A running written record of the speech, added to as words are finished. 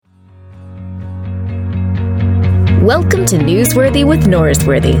Welcome to Newsworthy with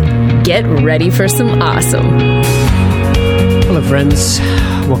Norsworthy. Get ready for some awesome. Hello, friends.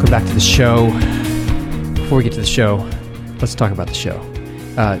 Welcome back to the show. Before we get to the show, let's talk about the show.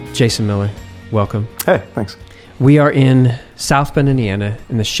 Jason Miller, welcome. Hey, thanks. We are in South Bend, Indiana,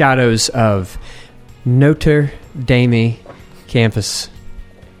 in the shadows of Notre Dame campus.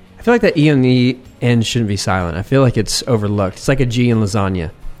 I feel like that E on the end shouldn't be silent. I feel like it's overlooked. It's like a G in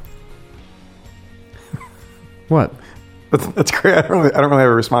lasagna. What? That's great. I don't really have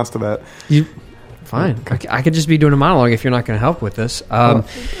a response to that. Fine. Okay. I could just be doing a monologue if you're not going to help with this.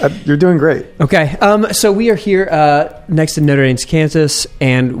 You're doing great. Okay. So we are here next to Notre Dame's campus,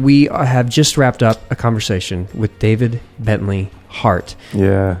 and we have just wrapped up a conversation with David Bentley Hart.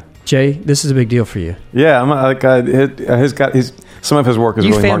 Yeah. Jay, this is a big deal for you. Yeah. Some of his work is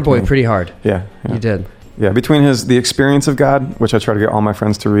you really marked fanboyed me. pretty hard. Yeah. You did. Yeah. Between The Experience of God, which I try to get all my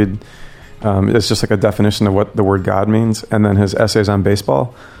friends to read, it's just like a definition of what the word God means, and then his essays on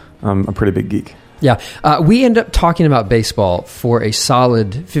baseball. I'm a pretty big geek. Yeah. We end up talking about baseball for a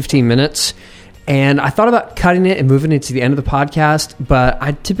solid 15 minutes, and I thought about cutting it and moving it to the end of the podcast, but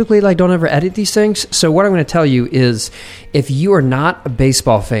I typically don't ever edit these things. So what I'm going to tell you is, if you are not a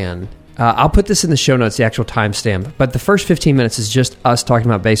baseball fan, I'll put this in the show notes, the actual timestamp, but the first 15 minutes is just us talking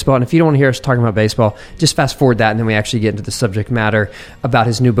about baseball. And if you don't want to hear us talking about baseball, just fast forward that, and then we actually get into the subject matter about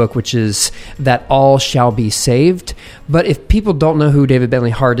his new book, which is That All Shall Be Saved. But if people don't know who David Bentley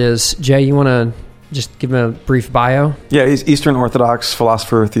Hart is, Jay, you want to just give him a brief bio? Yeah, he's Eastern Orthodox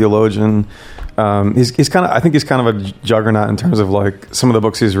philosopher, theologian. He's kind of, I think he's kind of a juggernaut in terms of some of the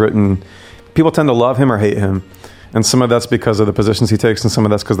books he's written. People tend to love him or hate him. And some of that's because of the positions he takes, and some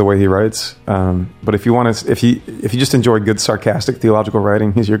of that's because of the way he writes. But if you just enjoy good sarcastic theological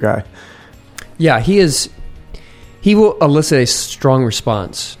writing, he's your guy. Yeah, he is. He will elicit a strong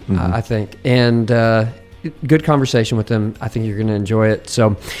response, I think, and good conversation with him. I think you're going to enjoy it.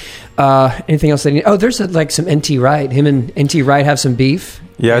 So, anything else? There's some N.T. Wright. Him and N.T. Wright have some beef.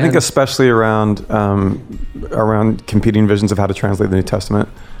 Yeah, I think especially around competing visions of how to translate the New Testament.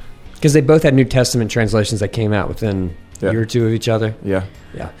 Because they both had New Testament translations that came out within a year or two of each other. Yeah.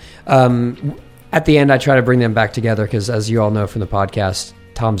 Yeah. At the end, I try to bring them back together because, as you all know from the podcast,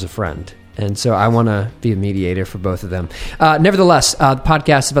 Tom's a friend. And so I want to be a mediator for both of them. Nevertheless, the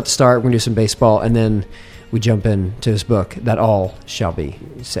podcast is about to start. We're going to do some baseball, and then we jump into his book, That All Shall Be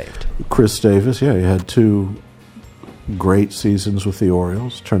Saved. Chris Davis, he had 2 great seasons with the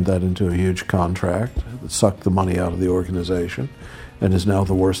Orioles, turned that into a huge contract, sucked the money out of the organization, and is now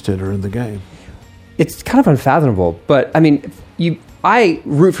the worst hitter in the game. It's kind of unfathomable, but I mean, I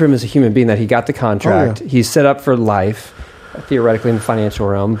root for him as a human being that he got the contract. Oh, yeah. He's set up for life, theoretically in the financial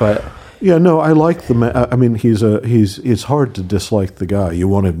realm, but yeah, no, I like the man. I mean, it's hard to dislike the guy. You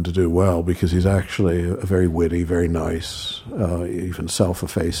want him to do well because he's actually a very witty, very nice, even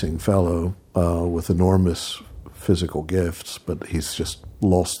self-effacing fellow with enormous physical gifts, but he's just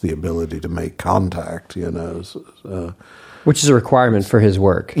lost the ability to make contact, which is a requirement for his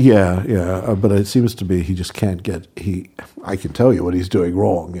work. Yeah, but it seems to be he just can't get. I can tell you what he's doing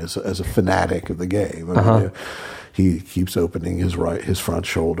wrong as a fanatic of the game. I mean, he keeps opening his front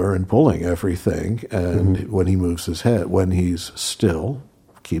shoulder and pulling everything, and when he moves his head, when he's still,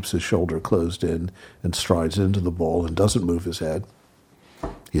 keeps his shoulder closed in and strides into the ball and doesn't move his head,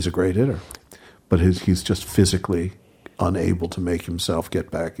 he's a great hitter. But he's just physically unable to make himself get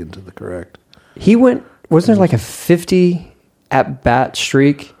back into the correct. Wasn't there a 50 at-bat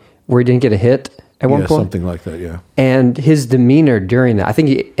streak where he didn't get a hit at one point? Something like that, yeah. And his demeanor during that, I think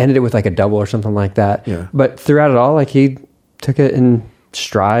he ended it with a double or something like that. Yeah. But throughout it all, he took it in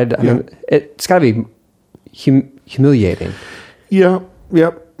stride. I mean, it's got to be humiliating. Yeah,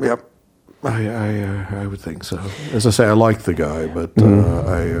 yep. I would think so. As I say, I like the guy, but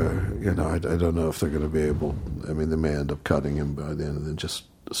I don't know if they're going to be able. I mean, they may end up cutting him by the end and then just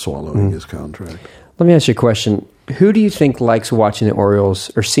swallowing his contract. Let me ask you a question. Who do you think likes watching the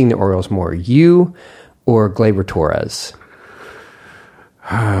Orioles or seeing the Orioles more, you or Gleyber Torres?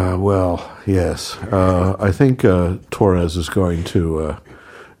 Well, yes. I think Torres is going to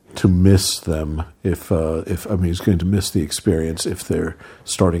miss them if he's going to miss the experience if their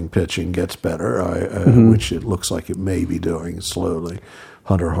starting pitching gets better, which it looks like it may be doing slowly.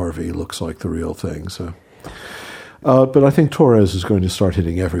 Hunter Harvey looks like the real thing. So, but I think Torres is going to start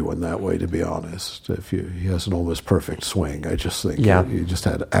hitting everyone that way. To be honest, he has an almost perfect swing, I just think he just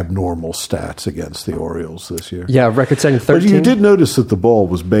had abnormal stats against the Orioles this year. Yeah, record-setting 13. But you did notice that the ball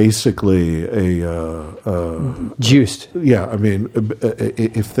was basically juiced. Yeah, I mean,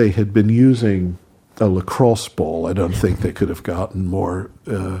 if they had been using a lacrosse ball, I don't think they could have gotten more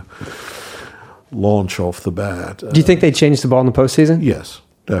launch off the bat. Do you think they changed the ball in the postseason? Yes,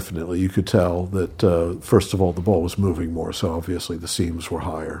 definitely. You could tell that, first of all, the ball was moving more, so obviously the seams were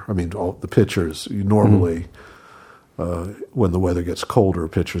higher. I mean, all the pitchers, you normally, when the weather gets colder,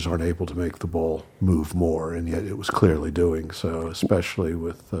 pitchers aren't able to make the ball move more, and yet it was clearly doing so, especially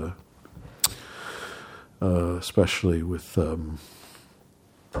with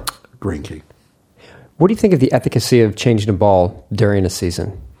Greinke. What do you think of the efficacy of changing the ball during a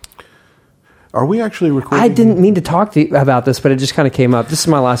season? Are we actually recording? I didn't mean to talk to you about this, but it just kind of came up. This is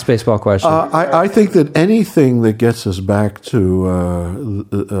my last baseball question. I think that anything that gets us back to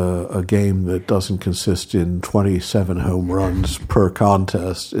a game that doesn't consist in 27 home runs per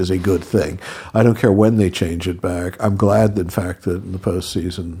contest is a good thing. I don't care when they change it back. I'm glad, in fact, that in the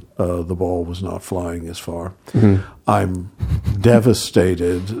postseason the ball was not flying as far. Mm-hmm. I'm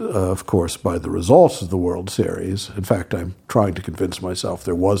devastated, of course, by the results of the World Series. In fact, I'm trying to convince myself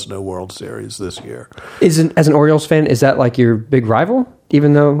there was no World Series this year. As an Orioles fan, is that like your big rival?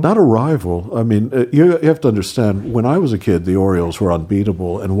 Even though not a rival. I mean, you have to understand. When I was a kid, the Orioles were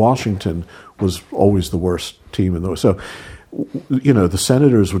unbeatable, and Washington was always the worst team in the. So, the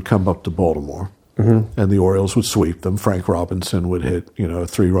Senators would come up to Baltimore. Mm-hmm. And the Orioles would sweep them. Frank Robinson would hit, a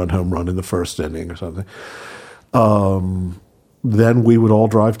 3-run home run in the first inning or something. Then we would all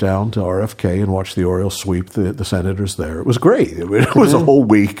drive down to RFK and watch the Orioles sweep the Senators there. It was great. It was a whole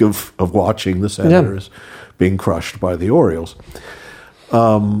week of watching the Senators being crushed by the Orioles.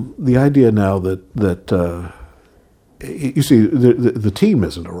 The idea now that you see, the team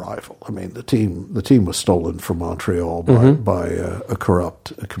isn't a rival. I mean, the team was stolen from Montreal by a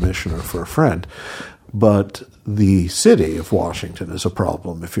corrupt commissioner for a friend. But the city of Washington is a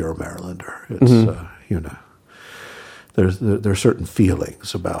problem if you're a Marylander. It's, there are certain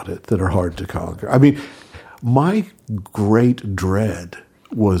feelings about it that are hard to conquer. I mean, my great dread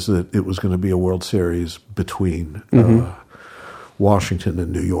was that it was going to be a World Series between Washington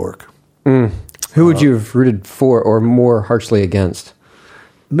and New York. Mm. Who would you have rooted for or more harshly against?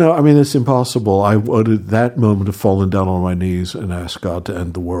 No, I mean, it's impossible. I would at that moment have fallen down on my knees and asked God to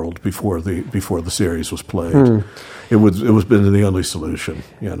end the world before the series was played. Mm. It was been the only solution,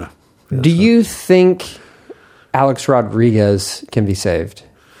 Do you think Alex Rodriguez can be saved?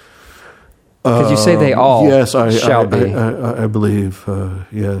 Because you say they all shall be. I believe,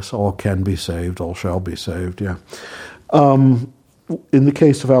 yes, all can be saved, all shall be saved, yeah. In the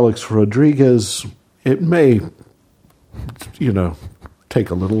case of Alex Rodriguez, it may, take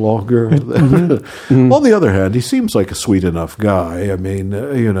a little longer. Mm-hmm. On the other hand, he seems like a sweet enough guy. I mean,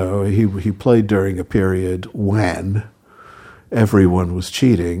 he played during a period when everyone was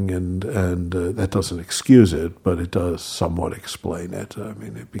cheating, and that doesn't excuse it, but it does somewhat explain it. I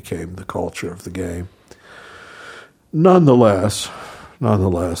mean, it became the culture of the game. Nonetheless,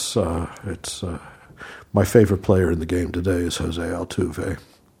 it's my favorite player in the game today is Jose Altuve.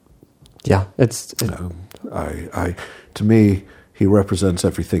 Yeah, to me, he represents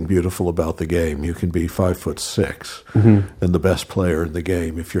everything beautiful about the game. You can be 5'6" and the best player in the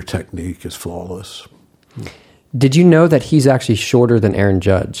game if your technique is flawless. Did you know that he's actually shorter than Aaron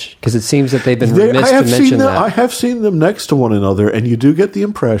Judge? Because it seems that they've been remiss to mention that. I have seen them next to one another, and you do get the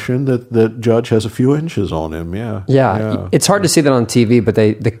impression that Judge has a few inches on him. Yeah. It's hard to see that on TV, but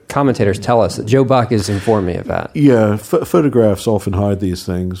the commentators tell us that Joe Buck has informed me of that. Yeah, photographs often hide these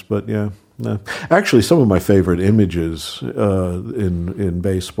things, but yeah. No. Actually, some of my favorite images in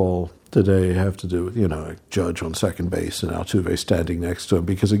baseball today have to do with, Judge on second base and Altuve standing next to him,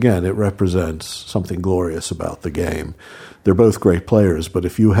 because, again, it represents something glorious about the game. They're both great players, but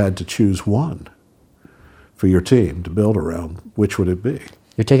if you had to choose one for your team to build around, which would it be?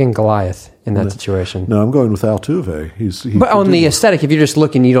 You're taking Goliath in that situation. No, I'm going with Altuve. But on the aesthetic, if you're just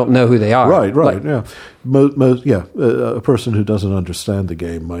looking, you don't know who they are. Right, yeah. A person who doesn't understand the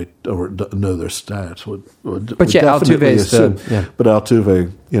game might or know their stats would Altuve is But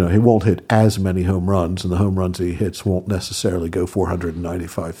Altuve, he won't hit as many home runs, and the home runs he hits won't necessarily go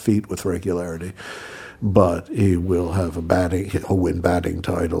 495 feet with regularity. But he will have he'll win batting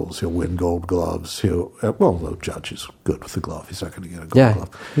titles, he'll win Gold Gloves, though Judge is good with the glove, he's not going to get a Gold Glove.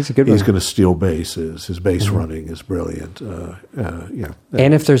 He's a good one. He's going to steal bases, his base running is brilliant. And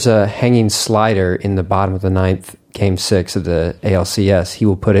if there's a hanging slider in the bottom of the ninth, Game 6 of the ALCS, he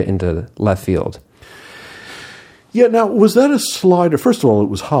will put it into left field. Yeah, now, was that a slider? First of all, it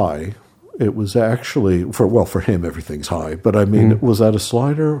was high. It was actually for him everything's high, but I mean, was that a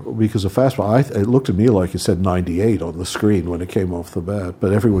slider? Because a fastball, it looked to me like it said 98 on the screen when it came off the bat,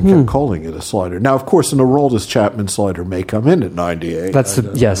 but everyone kept calling it a slider. Now, of course, an Aroldis Chapman slider may come in at 98. That's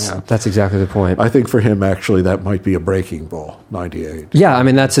exactly the point. I think for him, actually, that might be a breaking ball, 98. Yeah, I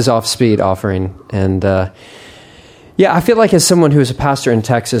mean, that's his off-speed offering, and I feel like as someone who is a pastor in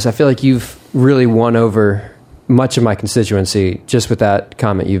Texas, I feel like you've really won over much of my constituency just with that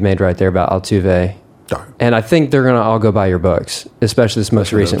comment you've made right there about Altuve. And I think they're going to all go buy your books, especially this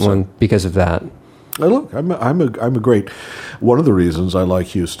most recent one, because of that. Look, I'm a great. One of the reasons I like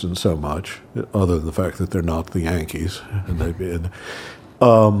Houston so much, other than the fact that they're not the Yankees, and they've been,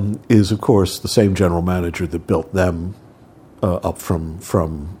 is of course the same general manager that built them up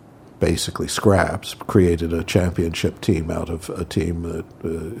from basically scraps, created a championship team out of a team that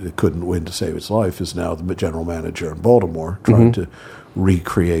it couldn't win to save its life, is now the general manager in Baltimore, trying to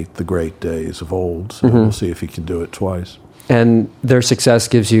recreate the great days of old. So we'll see if he can do it twice. And their success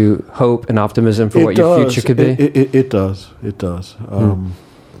gives you hope and optimism for what your future could be? It does.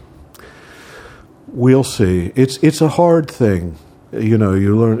 We'll see. It's a hard thing. You know,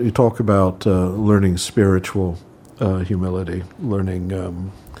 you talk about learning spiritual humility, learning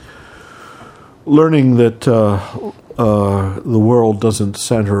that the world doesn't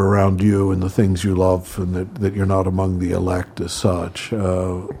center around you and the things you love, and that you're not among the elect as such.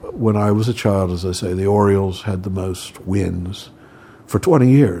 When I was a child, as I say, the Orioles had the most wins for 20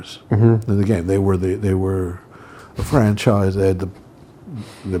 years in the game. They were a franchise. They had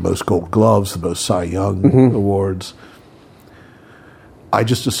the most Gold Gloves, the most Cy Young awards. I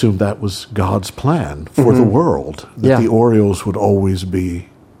just assumed that was God's plan for the world, that the Orioles would always be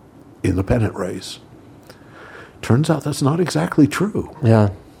in the pennant race. Turns out that's not exactly true. Yeah.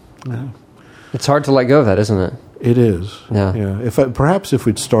 It's hard to let go of that, isn't it? It is. Yeah. Perhaps if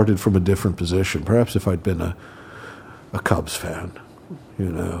we'd started from a different position, perhaps if I'd been a Cubs fan, I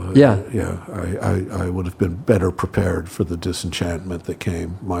would have been better prepared for the disenchantment that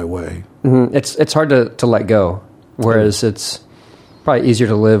came my way. It's hard to let go, whereas it's probably easier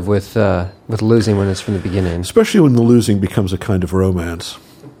to live with losing when it's from the beginning. Especially when the losing becomes a kind of romance.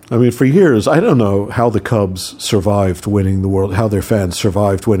 I mean, for years, I don't know how the Cubs survived winning the World, how their fans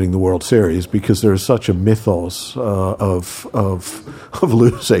survived winning the World Series, because there's such a mythos of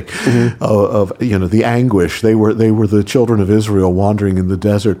losing, of the anguish. They were the children of Israel wandering in the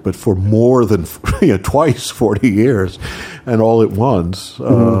desert, but for more than twice 40 years, and all at once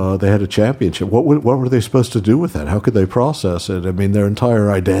they had a championship. What were they supposed to do with that? How could they process it? I mean, their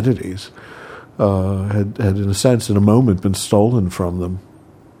entire identities had in a sense, in a moment, been stolen from them.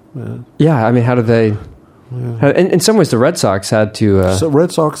 Yeah, I mean, how did they? In some ways, the Red Sox had to. So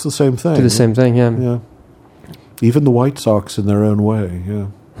Red Sox, the same thing. Do the same thing, yeah. Even the White Sox, in their own way, yeah.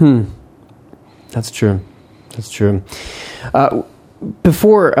 That's true.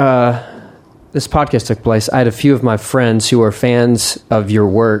 Before this podcast took place, I had a few of my friends who are fans of your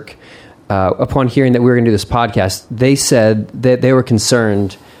work. Upon hearing that we were going to do this podcast, they said that they were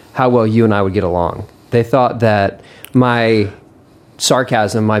concerned how well you and I would get along. They thought that my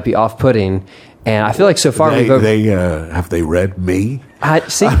sarcasm might be off-putting, and I feel like so far have they read me? I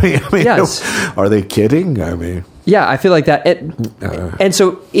mean, yes. Are they kidding? I mean, yeah, I feel like that. And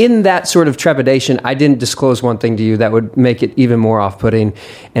so, in that sort of trepidation, I didn't disclose one thing to you that would make it even more off-putting,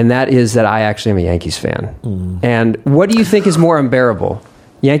 and that is that I actually am a Yankees fan. And what do you think is more unbearable,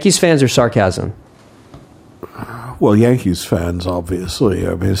 Yankees fans or sarcasm? Well, Yankees fans, obviously.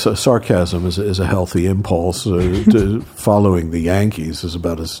 I mean, sarcasm is a healthy impulse. Following the Yankees is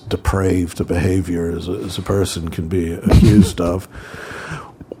about as depraved a behavior as a person can be accused of.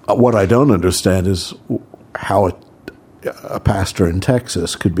 What I don't understand is how a pastor in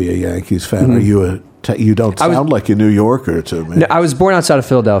Texas could be a Yankees fan. Are you you don't sound like a New Yorker to me. No, I was born outside of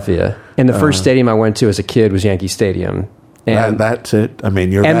Philadelphia, and the first stadium I went to as a kid was Yankee Stadium. And that's it. I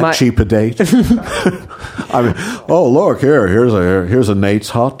mean, you're that cheap a date. I mean, oh look here's a Nathan's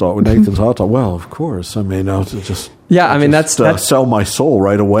hot dog. Well, of course. I mean, I'll just that's sell my soul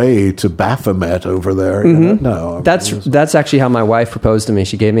right away to Baphomet over there. No, that's actually how my wife proposed to me.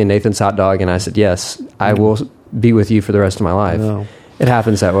 She gave me a Nathan's hot dog, and I said yes. I will be with you for the rest of my life. It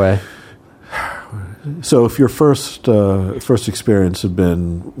happens that way. So, if your first experience had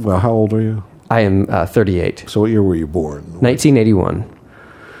been, well, how old are you? I am 38. So what year were you born? 1981.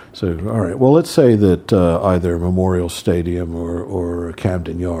 So, all right. Well, let's say that either Memorial Stadium or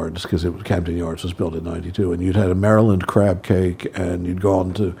Camden Yards, because Camden Yards was built in 92, and you'd had a Maryland crab cake, and you'd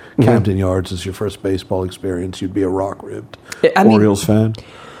gone to Camden Yards as your first baseball experience, you'd be a rock-ribbed Orioles fan?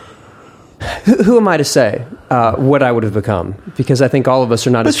 who am I to say what I would have become? Because I think all of us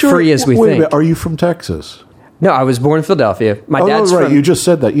are not as free as we wait a think. minute, are you from Texas? No, I was born in Philadelphia. My dad's right. from... You just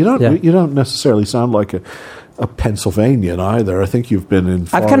said that. You don't. Yeah. You don't necessarily sound like a Pennsylvanian either. I think you've been in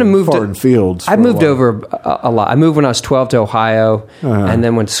I've kind of moved foreign fields. I've for a moved while. over a lot. I moved when I was 12 to Ohio, and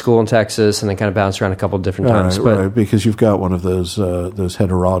then went to school in Texas, and then kind of bounced around a couple of different times. Right, because you've got one of those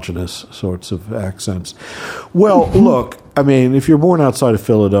heterogeneous sorts of accents. Well, look, I mean, if you're born outside of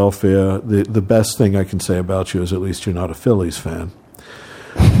Philadelphia, the best thing I can say about you is at least you're not a Phillies fan.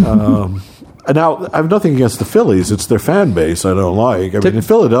 Now, I have nothing against the Phillies. It's their fan base I don't like. I mean, in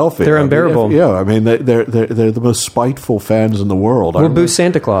Philadelphia, they're unbearable. They're the most spiteful fans in the world. We'll boo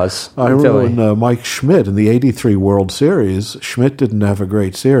Santa Claus I in remember Philly. when Mike Schmidt in the '83 World Series, Schmidt didn't have a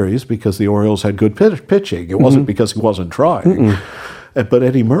great series because the Orioles had good pitching. It wasn't because he wasn't trying. But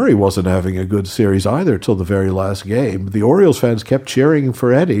Eddie Murray wasn't having a good series either till the very last game. The Orioles fans kept cheering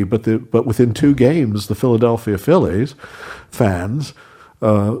for Eddie, but within 2 games, the Philadelphia Phillies fans,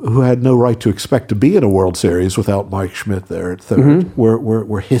 who had no right to expect to be in a World Series without Mike Schmidt there at third,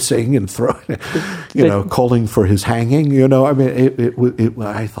 were hissing and throwing, calling for his hanging. I mean,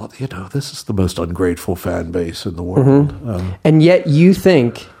 I thought, this is the most ungrateful fan base in the world. And yet you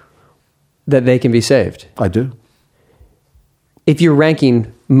think that they can be saved. I do. If you're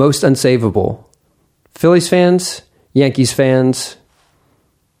ranking most unsavable, Phillies fans, Yankees fans,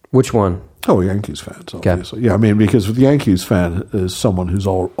 which one? Oh, Yankees fans, obviously. Okay. Yeah, I mean, because the Yankees fan is someone who's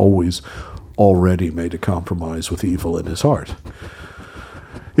always already made a compromise with evil in his heart.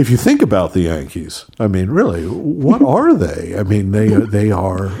 If you think about the Yankees, I mean, really, what are they? I mean, they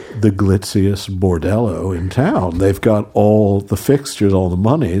are the glitziest bordello in town. They've got all the fixtures, all the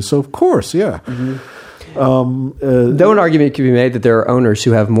money. So, of course, yeah. Though an argument could be made that there are owners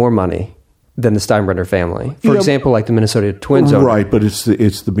who have more money than the Steinbrenner family. For example, like the Minnesota Twins owner. Right, but it's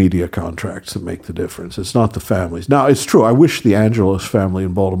the media contracts that make the difference. It's not the families. Now, it's true. I wish the Angelos family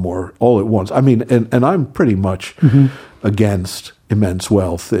in Baltimore all at once. I mean, and I'm pretty much against immense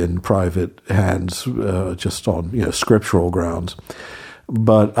wealth in private hands, just on scriptural grounds.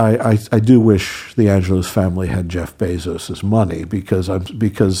 But I do wish the Angelos family had Jeff Bezos' money because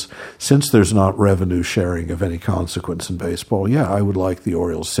since there's not revenue sharing of any consequence in baseball, I would like the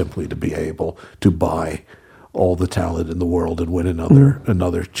Orioles simply to be able to buy all the talent in the world and win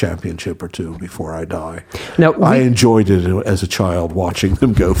another championship or 2 before I die. Now, I enjoyed it as a child watching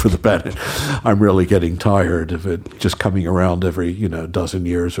them go for the pennant. I'm really getting tired of it just coming around every dozen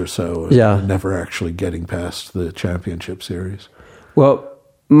years or so and never actually getting past the championship series. Well,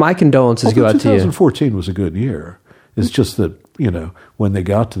 my condolences go out to you. 2014 was a good year. It's just that, when they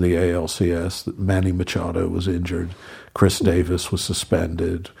got to the ALCS, that Manny Machado was injured, Chris Davis was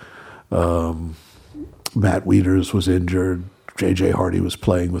suspended, Matt Wieters was injured, J.J. Hardy was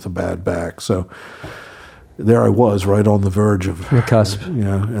playing with a bad back. So there I was, right on the verge of the cusp.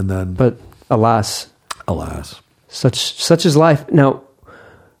 And then... But alas. Such is life. Now,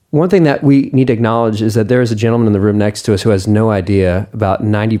 one thing that we need to acknowledge is that there is a gentleman in the room next to us who has no idea about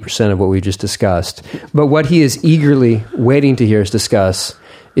 90% of what we just discussed. But what he is eagerly waiting to hear us discuss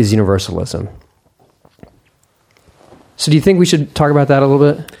is universalism. So do you think we should talk about that a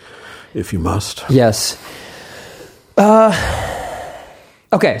little bit? If you must. Yes.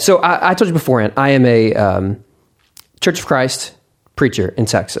 Okay, so I told you beforehand, I am a Church of Christ preacher in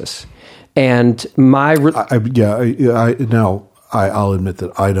Texas. And my... I'll admit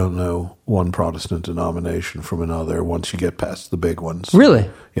that I don't know one Protestant denomination from another once you get past the big ones. Really?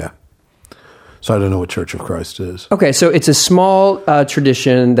 Yeah. So I don't know what Church of Christ is. Okay, so it's a small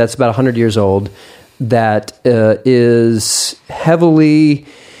tradition that's about 100 years old that is heavily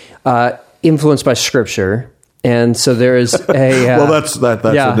influenced by Scripture. And so there is a... well, that's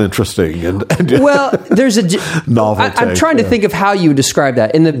an interesting and well, there's a... novel take. I'm trying to think of how you would describe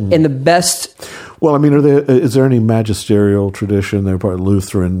that. In the best... Well, I mean, is there any magisterial tradition? They're part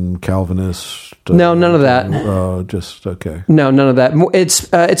Lutheran, Calvinist? No, none of that. Okay. No, none of that.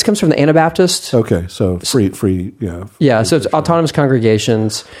 It comes from the Anabaptist. Okay, so free, yeah. Yeah, so it's autonomous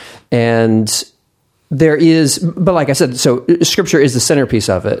congregations, and there is, but like I said, so Scripture is the centerpiece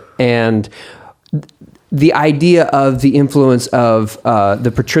of it, and the idea of the influence of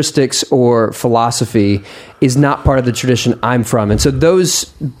the patristics or philosophy is not part of the tradition I'm from, and so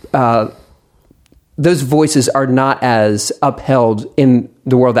those voices are not as upheld in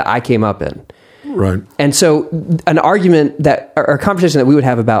the world that I came up in. Right. And so an argument that, or a conversation that we would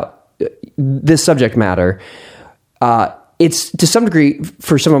have about this subject matter, it's to some degree,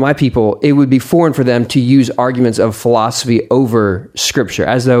 for some of my people, it would be foreign for them to use arguments of philosophy over Scripture,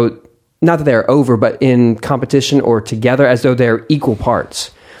 as though, not that they're over, but in competition or together, as though they're equal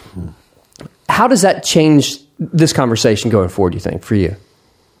parts. How does that change this conversation going forward, do you think, for you?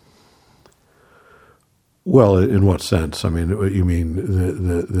 Well, in what sense? I mean, you mean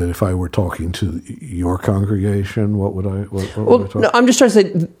that if I were talking to your congregation, what would I? What would I talk? No, I'm just trying to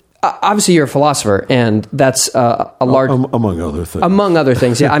say. Obviously, you're a philosopher, and that's a large among other things. Among other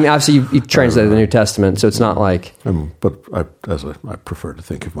things, yeah. I mean, obviously, you've translated the New Testament, so it's not like. But I prefer to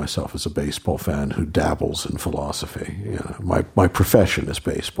think of myself as a baseball fan who dabbles in philosophy. You know, my profession is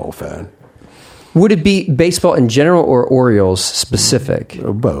baseball fan. Would it be baseball in general or Orioles specific?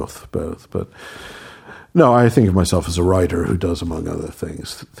 Both. But no, I think of myself as a writer who does, among other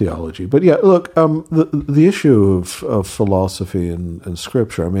things, theology. But yeah, look, the issue of philosophy and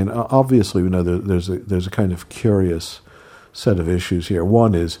scripture. I mean, obviously, we know there's a kind of curious set of issues here.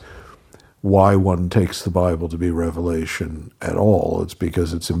 One is why one takes the Bible to be revelation at all. It's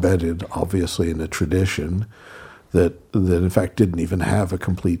because it's embedded, obviously, in a tradition that in fact didn't even have a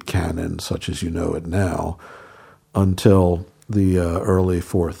complete canon such as you know it now until the early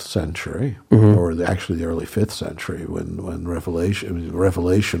 4th century, or actually the early 5th century, when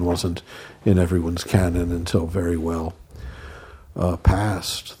Revelation wasn't in everyone's canon until very well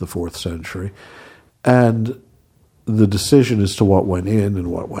past the 4th century. And the decision as to what went in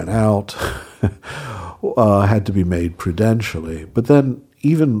and what went out had to be made prudentially. But then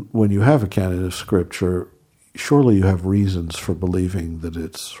even when you have a canon of Scripture, surely you have reasons for believing that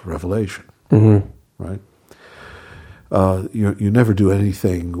it's revelation, right? You never do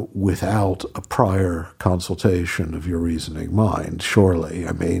anything without a prior consultation of your reasoning mind. Surely,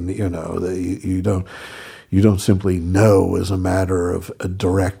 I mean, you don't simply know as a matter of a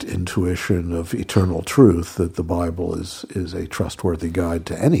direct intuition of eternal truth that the Bible is a trustworthy guide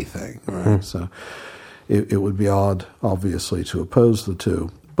to anything. Right? So it would be odd, obviously, to oppose the two.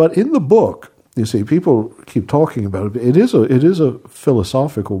 But in the book, you see, people keep talking about it. It is a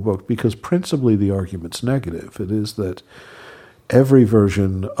philosophical book because principally the argument's negative. It is that every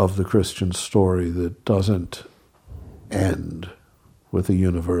version of the Christian story that doesn't end with a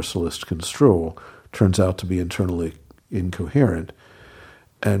universalist construal turns out to be internally incoherent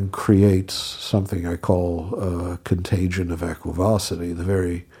and creates something I call a contagion of equivocity. The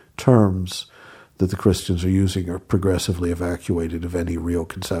very terms that the Christians are using are progressively evacuated of any real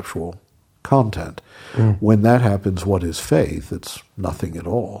conceptual content. When that happens, what is faith? It's nothing at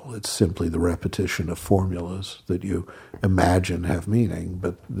all. It's simply the repetition of formulas that you imagine have meaning,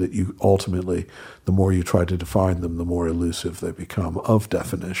 but that you ultimately, the more you try to define them, the more elusive they become of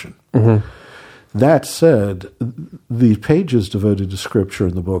definition. That said, the pages devoted to Scripture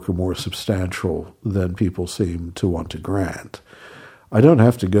in the book are more substantial than people seem to want to grant. I don't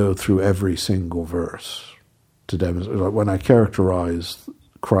have to go through every single verse to demonstrate. When I characterize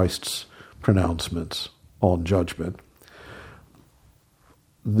Christ's pronouncements on judgment,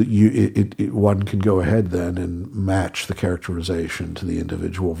 one can go ahead then and match the characterization to the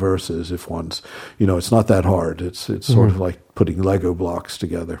individual verses if one's, it's not that hard. It's sort of like putting Lego blocks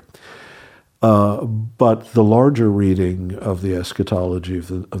together. But the larger reading of the eschatology of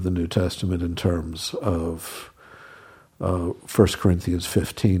the New Testament in terms of 1 Corinthians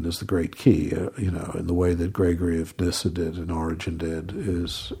 15 is the great key, in the way that Gregory of Nyssa did and Origen did,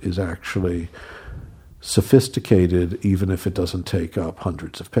 is actually sophisticated, even if it doesn't take up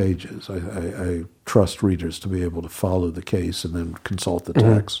hundreds of pages. I trust readers to be able to follow the case and then consult the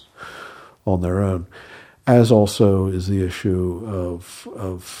text on their own, as also is the issue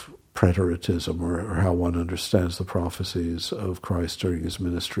of preteritism, or how one understands the prophecies of Christ during his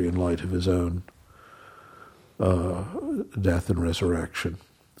ministry in light of his own death and resurrection,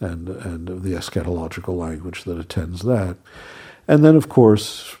 and the eschatological language that attends that. And then, of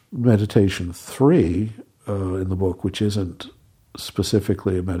course, meditation 3 in the book, which isn't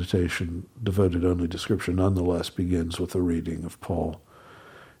specifically a meditation devoted only to Scripture, nonetheless begins with a reading of Paul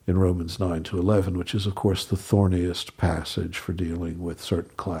in Romans 9 to 11, which is, of course, the thorniest passage for dealing with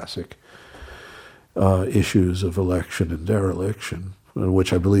certain classic issues of election and dereliction,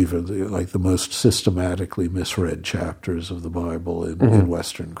 which I believe are the most systematically misread chapters of the Bible in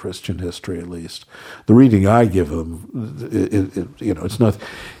Western Christian history, at least. The reading I give them, it's not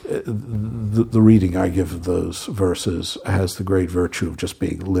the reading I give of those verses has the great virtue of just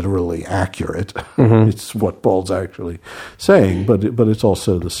being literally accurate. It's what Paul's actually saying, but it's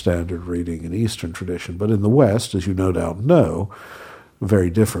also the standard reading in Eastern tradition. But in the West, as you no doubt know, very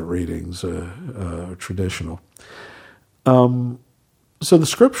different readings are traditional. So the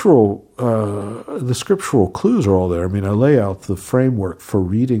scriptural clues are all there. I mean, I lay out the framework for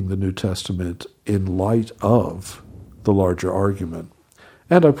reading the New Testament in light of the larger argument,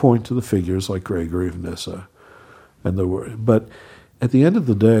 and I point to the figures like Gregory of Nyssa and the word. But at the end of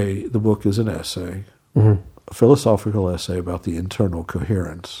the day, the book is an essay, a philosophical essay about the internal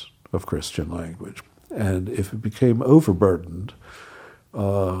coherence of Christian language. And if it became overburdened,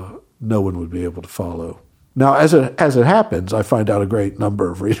 no one would be able to follow. Now, as it happens, I find out a great number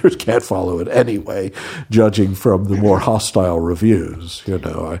of readers can't follow it anyway, judging from the more hostile reviews.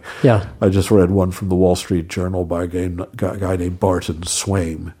 I just read one from the Wall Street Journal by a guy named Barton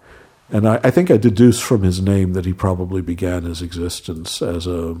Swaim. And I think I deduced from his name that he probably began his existence as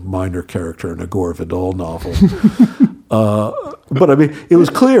a minor character in a Gore Vidal novel. But I mean, it was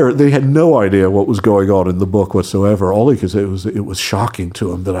clear they had no idea what was going on in the book whatsoever. All he could say it was shocking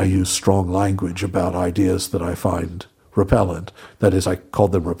to him that I used strong language about ideas that I find repellent. That is, I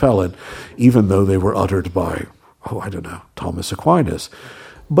called them repellent, even though they were uttered by, Thomas Aquinas.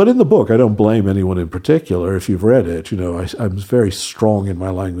 But in the book, I don't blame anyone in particular. If you've read it, I'm very strong in my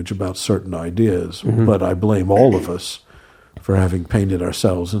language about certain ideas, but I blame all of us for having painted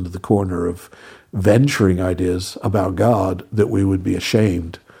ourselves into the corner of venturing ideas about God that we would be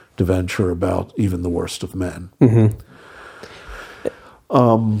ashamed to venture about even the worst of men. But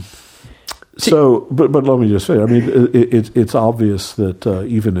let me just say, I mean, it's obvious that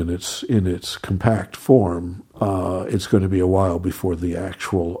even in its compact form, it's going to be a while before the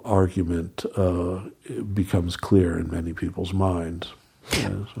actual argument becomes clear in many people's minds.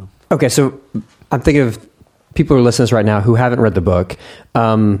 Okay, so I'm thinking of people who are listening to this right now who haven't read the book.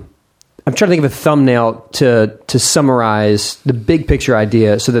 I'm trying to think of a thumbnail to summarize the big picture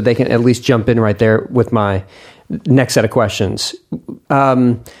idea so that they can at least jump in right there with my next set of questions.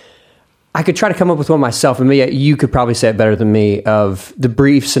 I could try to come up with one myself, and maybe you could probably say it better than me, of the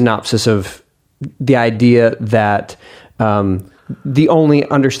brief synopsis of the idea that the only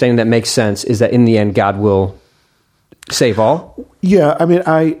understanding that makes sense is that in the end God will save all. Yeah, I mean,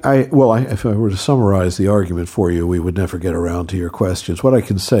 if I were to summarize the argument for you, we would never get around to your questions. What I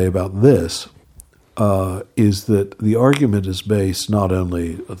can say about this is that the argument is based not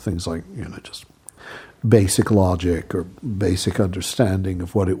only on things like, just basic logic or basic understanding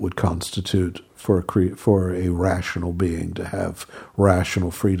of what it would constitute for a rational being to have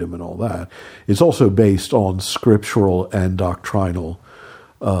rational freedom and all that. It's also based on scriptural and doctrinal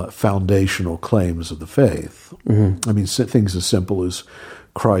foundational claims of the faith. I mean, things as simple as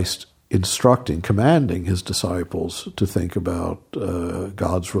Christ commanding his disciples to think about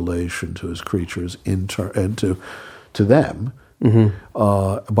God's relation to his creatures and to them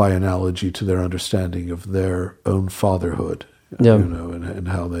by analogy to their understanding of their own fatherhood, and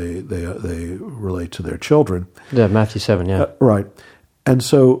how they relate to their children. Yeah, Matthew 7, yeah. Right. And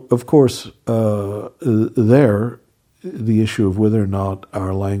so, of course, the issue of whether or not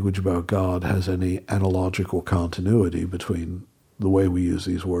our language about God has any analogical continuity between the way we use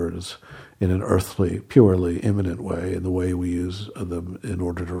these words in an earthly, purely immanent way and the way we use them in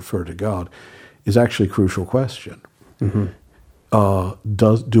order to refer to God is actually a crucial question. Do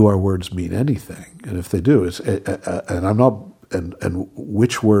our words mean anything? And if they do, and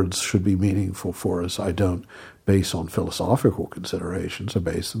which words should be meaningful for us, I don't base on philosophical considerations. I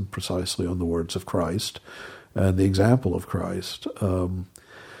base them precisely on the words of Christ and the example of Christ.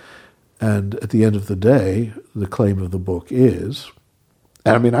 And at the end of the day, the claim of the book is,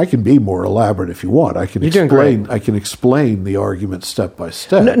 and I mean, I can be more elaborate if you want. I can explain the argument step by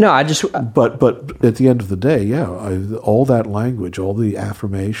step. But at the end of the day, all that language, all the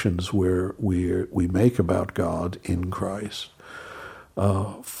affirmations where we make about God in Christ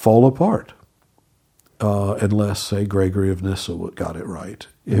fall apart. Unless, say, Gregory of Nyssa got it right.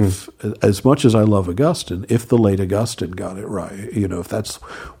 If, as much as I love Augustine, if the late Augustine got it right, if that's,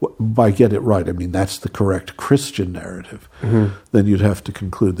 by get it right, I mean that's the correct Christian narrative, then you'd have to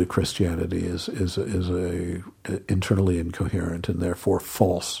conclude that Christianity is a internally incoherent and therefore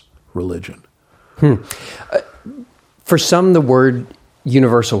false religion. For some, the word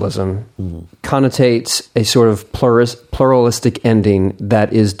universalism connotates a sort of pluralistic ending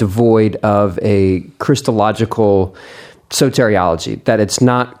that is devoid of a Christological soteriology, that it's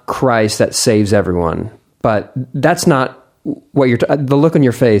not Christ that saves everyone. But that's not what the look on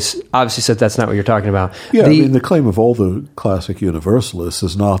your face obviously says that's not what you're talking about. Yeah, the claim of all the classic universalists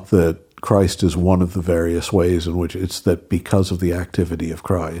is not that Christ is one of the various ways in which it's that because of the activity of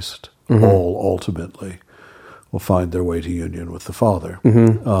Christ, all ultimately will find their way to union with the Father.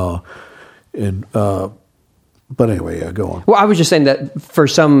 But anyway, go on. Well, I was just saying that for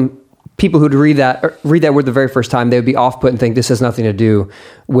some people who'd read that word the very first time, they would be off-put and think this has nothing to do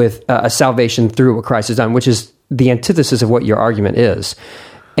with a salvation through what Christ has done, which is the antithesis of what your argument is.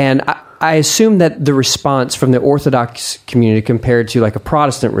 And I assume that the response from the Orthodox community compared to like a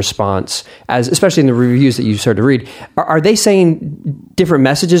Protestant response, as especially in the reviews that you started to read, are they saying different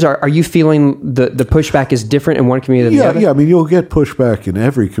messages? Are you feeling the pushback is different in one community than the other? Yeah, I mean, you'll get pushback in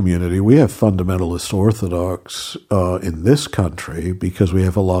every community. We have fundamentalist Orthodox in this country because we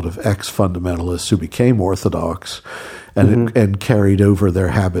have a lot of ex-fundamentalists who became Orthodox and carried over their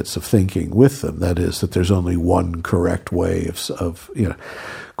habits of thinking with them. That is, that there's only one correct way of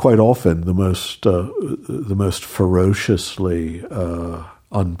quite often the most ferociously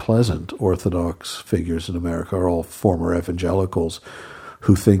unpleasant Orthodox figures in America are all former evangelicals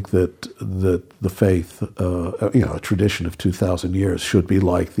who think that the faith, a tradition of 2,000 years should be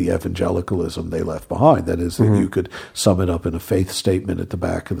like the evangelicalism they left behind. That is, that you could sum it up in a faith statement at the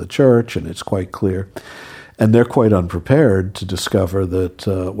back of the church, and it's quite clear. And they're quite unprepared to discover that,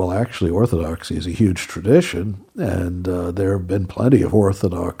 actually, Orthodoxy is a huge tradition, and there have been plenty of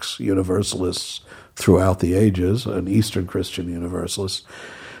Orthodox Universalists throughout the ages, and Eastern Christian Universalists.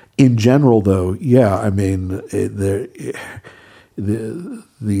 In general, though,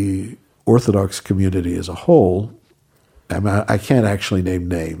 the Orthodox community as a whole, I can't actually name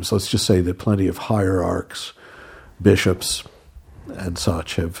names. Let's just say that plenty of hierarchs, bishops, and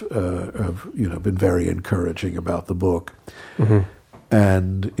such have been very encouraging about the book. Mm-hmm.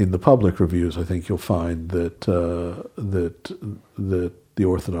 And in the public reviews, I think you'll find that that the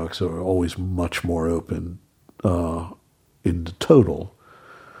Orthodox are always much more open in total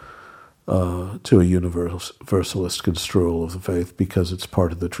to a universalist construal of the faith because it's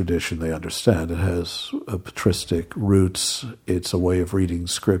part of the tradition they understand. It has patristic roots. It's a way of reading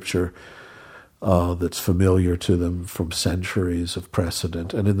Scripture that's familiar to them from centuries of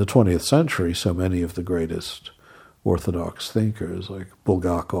precedent. And in the 20th century, so many of the greatest Orthodox thinkers like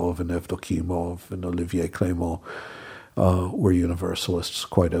Bulgakov and Evdokimov and Olivier Clément were Universalists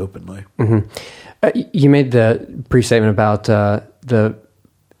quite openly. Mm-hmm. You made the pre-statement about the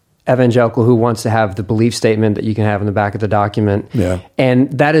evangelical who wants to have the belief statement that you can have in the back of the document. Yeah.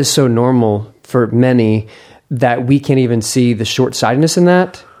 And that is so normal for many that we can't even see the short-sightedness in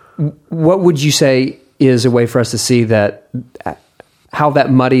that. What would you say is a way for us to see that, how that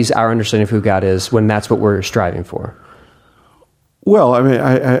muddies our understanding of who God is when that's what we're striving for? Well,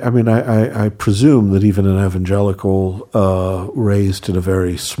 I presume that even an evangelical raised in a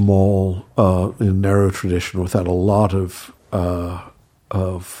very small, narrow tradition without a lot of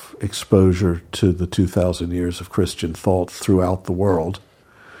exposure to the 2,000 years of Christian thought throughout the world,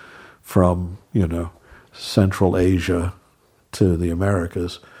 from Central Asia to the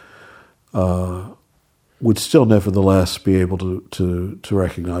Americas, would still nevertheless be able to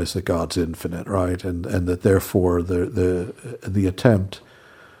recognize that God's infinite, right, and that therefore the attempt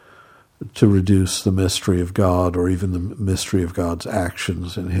to reduce the mystery of God or even the mystery of God's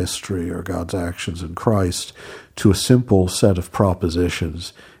actions in history or God's actions in Christ to a simple set of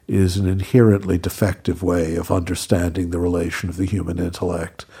propositions is an inherently defective way of understanding the relation of the human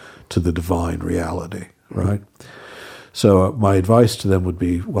intellect to the divine reality, right? So my advice to them would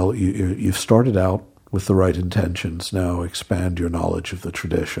be, well, you've started out with the right intentions. Now expand your knowledge of the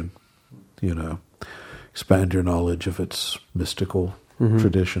tradition, expand your knowledge of its mystical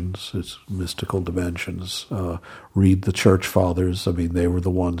traditions, its mystical dimensions. Read the church fathers. I mean, they were the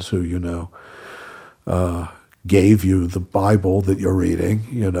ones who, gave you the Bible that you're reading,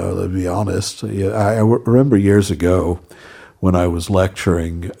 to be honest. I remember years ago when I was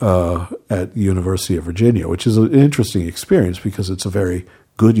lecturing at the University of Virginia, which is an interesting experience because it's a very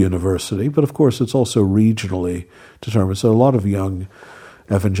good university, but of course it's also regionally determined. So a lot of young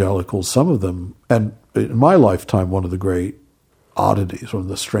evangelicals, some of them, and in my lifetime, one of the great oddities, one of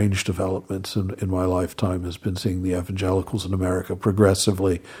the strange developments in my lifetime has been seeing the evangelicals in America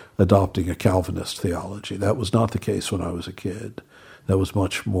progressively adopting a Calvinist theology. That was not the case when I was a kid. That was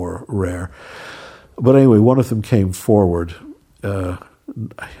much more rare. But anyway, one of them came forward. I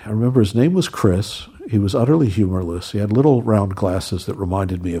remember his name was Chris. He was utterly humorless. He had little round glasses that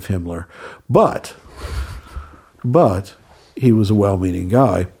reminded me of Himmler. But he was a well-meaning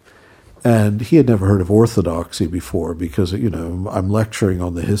guy. And he had never heard of orthodoxy before because, I'm lecturing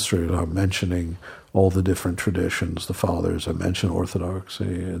on the history and I'm mentioning all the different traditions, the fathers. I mentioned orthodoxy.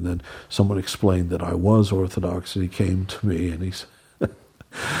 And then someone explained that I was Orthodox. And he came to me and he said,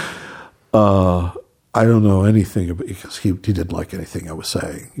 I don't know anything about, because he didn't like anything I was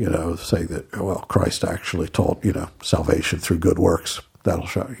saying, saying that, Christ actually taught, salvation through good works. That'll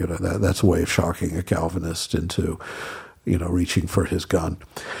shock, that's a way of shocking a Calvinist into, reaching for his gun.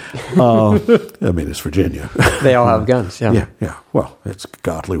 It's Virginia. They all have guns, yeah. Yeah. Well, it's a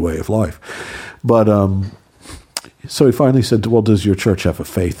godly way of life. But So he finally said, well, does your church have a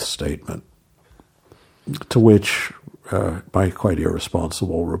faith statement? To which my quite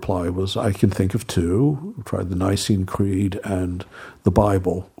irresponsible reply was, I can think of two. I tried the Nicene Creed and the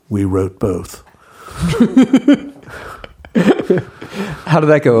Bible. We wrote both. How did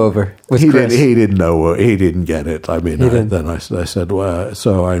that go over with Chris? He didn't know. He didn't get it. I mean, then I said, well,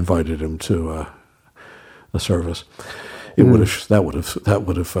 so I invited him to a service. That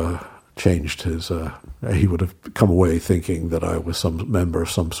would have changed his. He would have come away thinking that I was some member of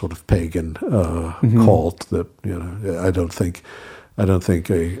some sort of pagan cult. That I don't think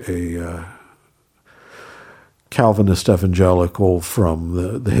a Calvinist evangelical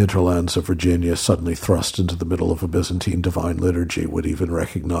from the hinterlands of Virginia suddenly thrust into the middle of a Byzantine divine liturgy would even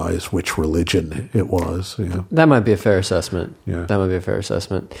recognize which religion it was. That might be a fair assessment. Yeah. That might be a fair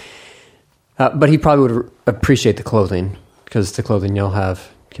assessment. But he probably would appreciate the clothing, because the clothing you'll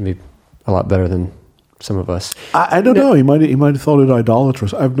have can be a lot better than some of us. I don't know. He might have thought it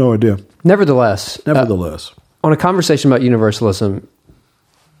idolatrous. I have no idea. Nevertheless, on a conversation about universalism,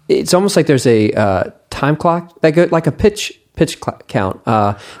 it's almost like there's a time clock that goes like a pitch count.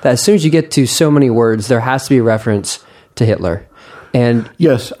 That as soon as you get to so many words, there has to be a reference to Hitler. And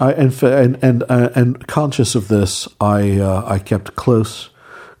yes, and conscious of this, I kept close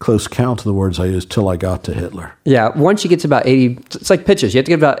count of the words I used till I got to Hitler. Yeah, once you get to about 80, it's like pitches. You have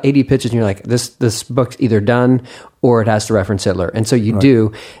to get about 80 pitches, and you're like, this book's either done or it has to reference Hitler. And so you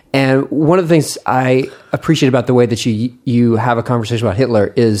do. And one of the things I appreciate about the way that you have a conversation about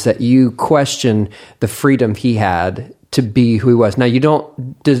Hitler is that you question the freedom he had to be who he was. Now, you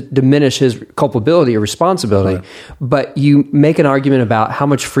don't diminish his culpability or responsibility, but you make an argument about how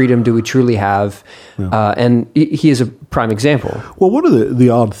much freedom do we truly have, and he is a prime example. Well, one of the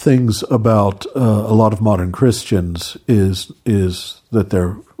odd things about a lot of modern Christians is that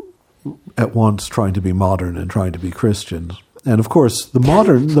they're at once trying to be modern and trying to be Christians. And of course, the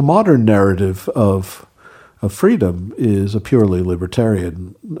modern narrative of freedom is a purely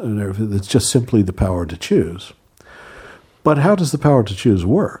libertarian narrative. It's just simply the power to choose. But how does the power to choose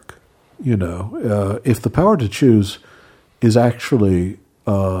work? If the power to choose is actually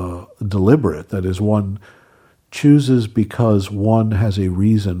deliberate, that is, one chooses because one has a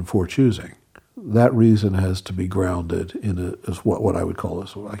reason for choosing, that reason has to be grounded in what I would call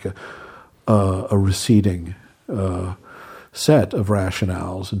like a receding set of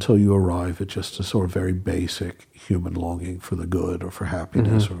rationales until you arrive at just a sort of very basic human longing for the good or for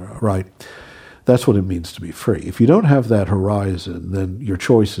happiness, right? That's what it means to be free. If you don't have that horizon, then your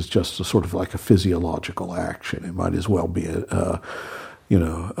choice is just a sort of like a physiological action. It might as well be a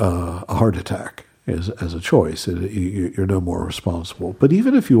heart attack as a choice. You're no more responsible. But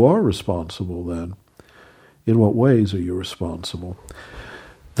even if you are responsible, then in what ways are you responsible?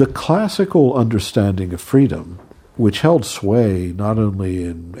 The classical understanding of freedom, which held sway not only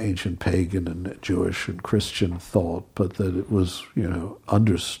in ancient pagan and Jewish and Christian thought, but that it was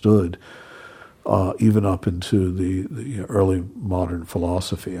understood even up into the early modern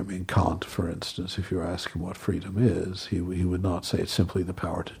philosophy. I mean, Kant, for instance, if you ask him what freedom is, he would not say it's simply the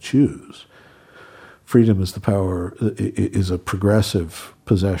power to choose. Freedom is is a progressive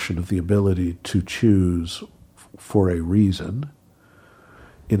possession of the ability to choose for a reason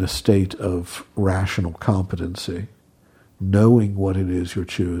in a state of rational competency, knowing what it is you're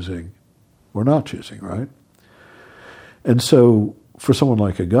choosing or not choosing, right? And so for someone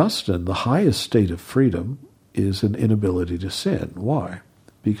like Augustine, the highest state of freedom is an inability to sin. Why?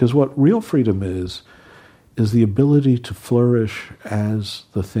 Because what real freedom is the ability to flourish as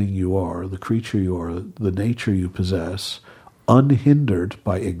the thing you are, the creature you are, the nature you possess, unhindered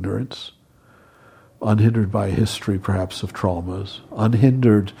by ignorance, unhindered by a history perhaps of traumas,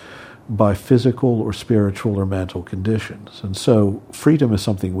 unhindered by physical or spiritual or mental conditions. And so freedom is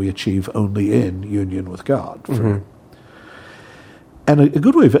something we achieve only in union with God. And a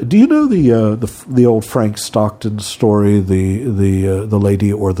good way of, do you know the old Frank Stockton story, the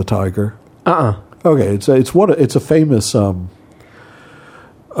Lady or the Tiger? Okay, it's a famous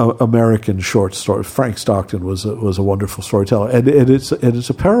American short story. Frank Stockton was a wonderful storyteller, and it's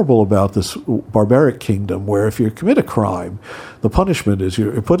a parable about this barbaric kingdom where if you commit a crime, the punishment is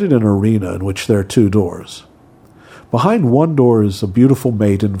you're put in an arena in which there are two doors. Behind one door is a beautiful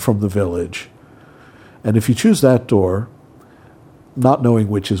maiden from the village, and if you choose that door, not knowing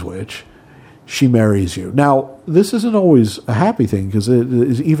which is which, she marries you. Now, this isn't always a happy thing, because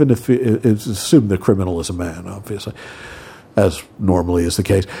even if it's assumed the criminal is a man, obviously, as normally is the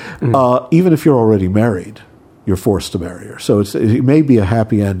case, even if you're already married, you're forced to marry her. So it may be a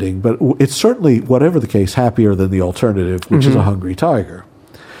happy ending, but it's certainly, whatever the case, happier than the alternative, which is a hungry tiger.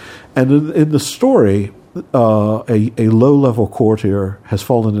 And in the story, a low-level courtier has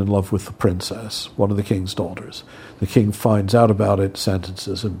fallen in love with the princess, one of the king's daughters. The king finds out about it,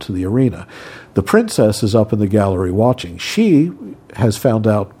 sentences him to the arena. The princess is up in the gallery watching. She has found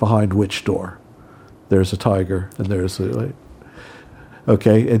out behind which door there's a tiger and there's a...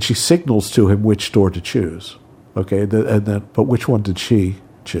 Okay, and she signals to him which door to choose. Okay, but which one did she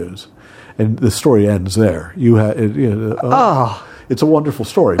choose? And the story ends there. It's a wonderful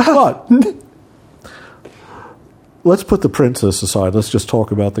story. But let's put the princess aside. Let's just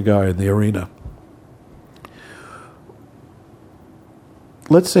talk about the guy in the arena.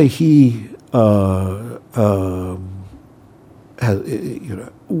 Let's say he has,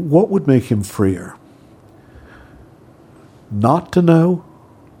 what would make him freer? Not to know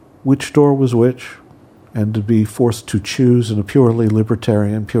which door was which, and to be forced to choose in a purely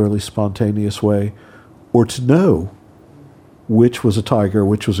libertarian, purely spontaneous way, or to know which was a tiger,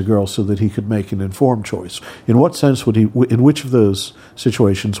 which was a girl, so that he could make an informed choice. In what sense would he? In which of those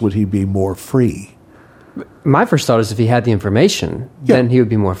situations would he be more free? My first thought is if he had the information, then he would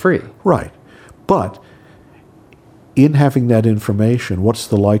be more free. Right, but in having that information, what's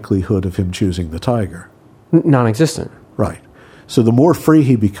the likelihood of him choosing the tiger? Non-existent. Right. So the more free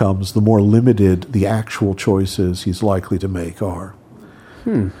he becomes, the more limited the actual choices he's likely to make are.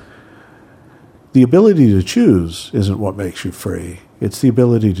 The ability to choose isn't what makes you free. It's the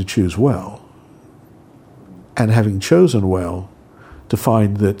ability to choose well. And having chosen well, to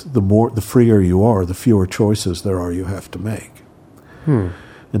find that the freer you are, the fewer choices there are you have to make.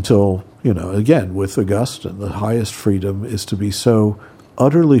 Until, again, with Augustine, the highest freedom is to be so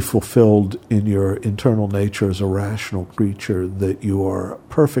utterly fulfilled in your internal nature as a rational creature that you are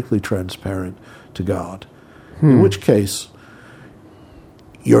perfectly transparent to God. In which case,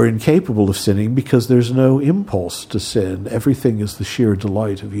 you're incapable of sinning because there's no impulse to sin. Everything is the sheer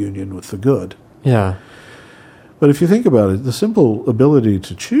delight of union with the good. Yeah. But if you think about it, the simple ability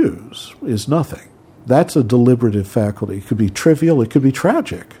to choose is nothing. That's a deliberative faculty. It could be trivial, it could be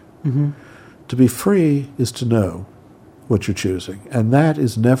tragic. To be free is to know what you're choosing, and that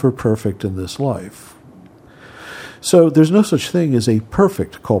is never perfect in this life. So there's no such thing as a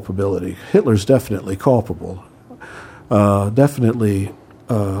perfect culpability. Hitler's definitely culpable, definitely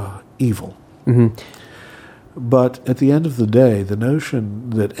evil. But at the end of the day, the notion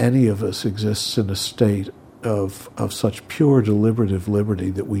that any of us exists in a state of such pure deliberative liberty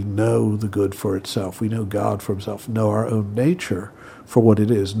that we know the good for itself, we know God for himself, know our own nature for what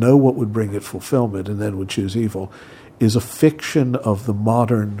it is, know what would bring it fulfillment, and then would choose evil, is a fiction of the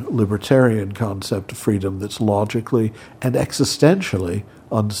modern libertarian concept of freedom that's logically and existentially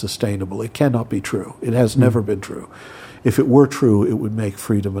unsustainable. It cannot be true. It has never been true. If it were true, it would make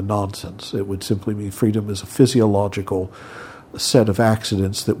freedom a nonsense. It would simply mean freedom is a physiological set of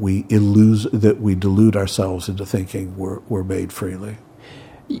accidents that we delude ourselves into thinking we're made freely.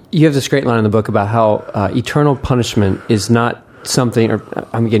 You have this great line in the book about how eternal punishment is not something, or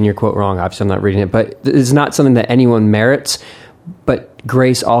I'm getting your quote wrong, obviously I'm not reading it, but it's not something that anyone merits, but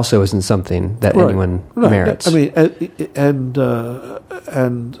grace also isn't something that anyone merits. I mean,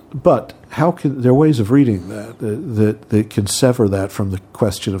 but how can, there are ways of reading that can sever that from the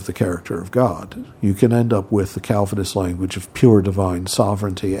question of the character of God. You can end up with the Calvinist language of pure divine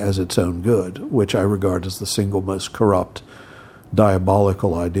sovereignty as its own good, which I regard as the single most corrupt,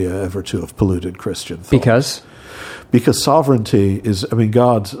 diabolical idea ever to have polluted Christian thought. Because sovereignty is,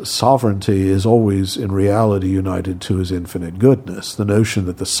 God's sovereignty is always in reality united to his infinite goodness. The notion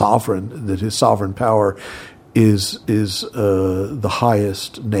that his sovereign power is the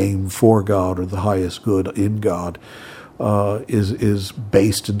highest name for God or the highest good in God is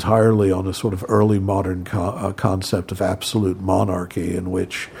based entirely on a sort of early modern concept of absolute monarchy, in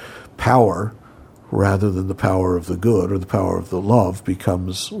which power, rather than the power of the good or the power of the love,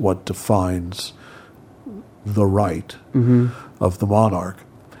 becomes what defines the right of the monarch.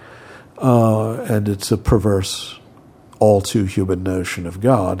 And it's a perverse, all too human notion of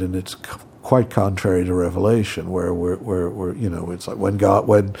God, and it's quite contrary to Revelation, where it's like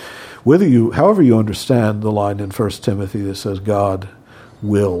however you understand the line in 1 Timothy that says God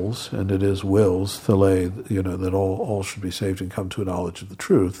wills, and it is wills, that all should be saved and come to a knowledge of the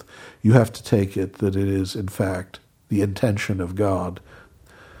truth, you have to take it that it is in fact the intention of God,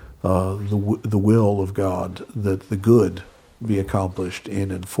 the will of God, that the good be accomplished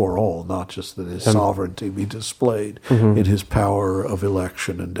in and for all, not just that his sovereignty be displayed in his power of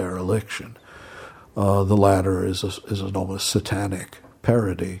election and dereliction. The latter is an almost satanic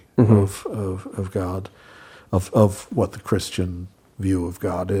parody of God, of what the Christian view of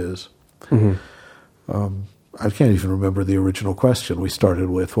God is. I can't even remember the original question we started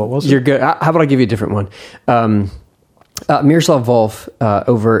with. What was it? You're good. How about I give you a different one? Miroslav Volf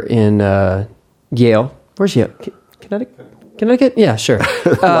over in Yale. Where's Yale? Connecticut? Yeah, sure.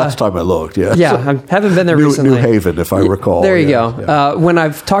 Last time I looked, yeah. Yeah, I haven't been there recently. New Haven, if I recall. There you go. Yeah. When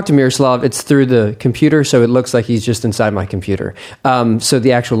I've talked to Miroslav, it's through the computer, so it looks like he's just inside my computer. So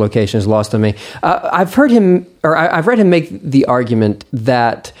the actual location is lost on me. I've read him make the argument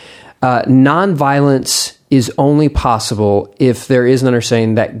that nonviolence is only possible if there is an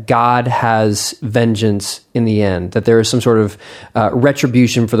understanding that God has vengeance in the end, that there is some sort of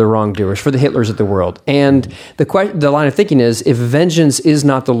retribution for the wrongdoers, for the Hitlers of the world. And the line of thinking is, if vengeance is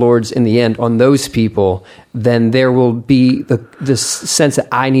not the Lord's in the end on those people, then there will be this sense that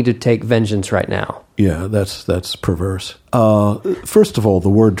I need to take vengeance right now. Yeah, that's perverse. First of all, the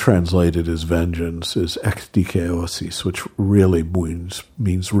word translated as vengeance is ekdikeosis, which really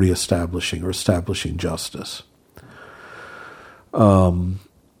means reestablishing or establishing justice. Let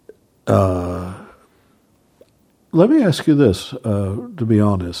me ask you this, to be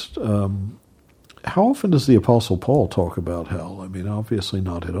honest. How often does the Apostle Paul talk about hell? I mean, obviously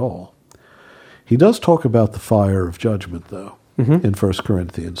not at all. He does talk about the fire of judgment, though, in 1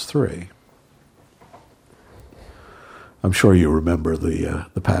 Corinthians 3. I'm sure you remember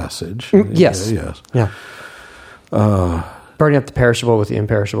the passage. Yes. Yes. Yeah. Burning up the perishable with the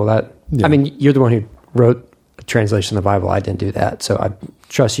imperishable. Yeah. I mean, you're the one who wrote a translation of the Bible. I didn't do that, so I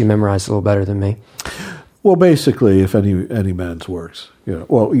trust you memorized a little better than me. Well, basically, if any man's works,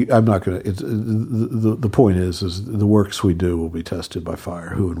 well, I'm not going to. The point is the works we do will be tested by fire.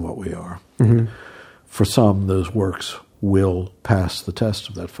 Who and what we are. Mm-hmm. For some, those works will pass the test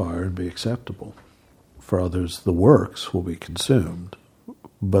of that fire and be acceptable. For others, the works will be consumed,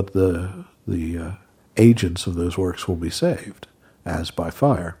 but the agents of those works will be saved, as by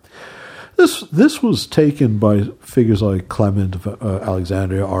fire. This was taken by figures like Clement of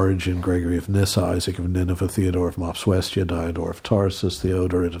Alexandria, Origen, Gregory of Nyssa, Isaac of Nineveh, Theodore of Mopsuestia, Diodor of Tarsus,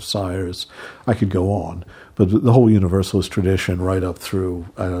 Theodoret of Cyrus. I could go on, but the whole Universalist tradition, right up through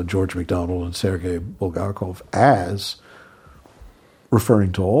George MacDonald and Sergei Bulgakov, as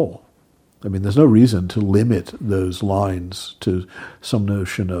referring to all. I mean, there's no reason to limit those lines to some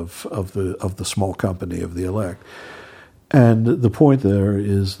notion of the small company of the elect. And the point there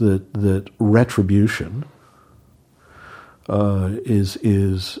is that retribution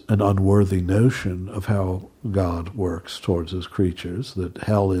is an unworthy notion of how God works towards his creatures, that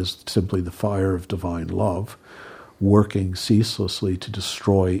hell is simply the fire of divine love, working ceaselessly to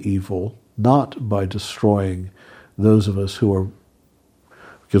destroy evil, not by destroying those of us who are,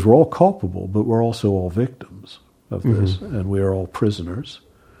 because we're all culpable, but we're also all victims of this, and we are all prisoners.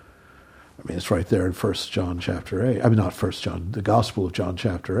 I mean, it's right there in 1 John chapter 8. I mean, not 1 John, the Gospel of John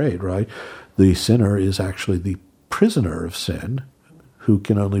chapter 8, right? The sinner is actually the prisoner of sin who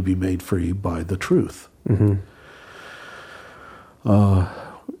can only be made free by the truth. Mm-hmm.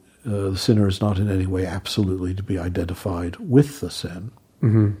 The sinner is not in any way absolutely to be identified with the sin.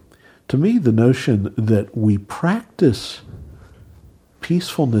 Mm-hmm. To me, the notion that we practice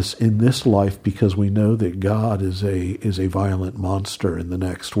peacefulness in this life because we know that God is a violent monster in the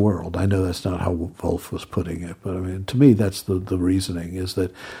next world. I know that's not how Wolf was putting it, but I mean, to me, that's the reasoning, is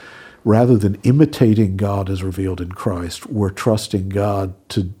that rather than imitating God as revealed in Christ, we're trusting God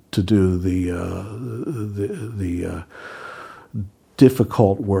to do the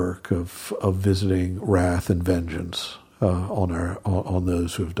difficult work of visiting wrath and vengeance on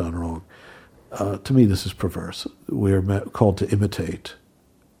those who have done wrong. To me, this is perverse. We are called to imitate.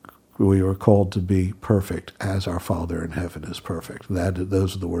 We are called to be perfect as our Father in heaven is perfect.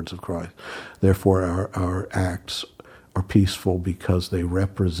 Those are the words of Christ. Therefore, our acts are peaceful because they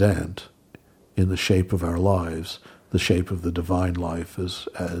represent, in the shape of our lives, the shape of the divine life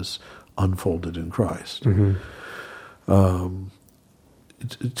as unfolded in Christ. Mm-hmm.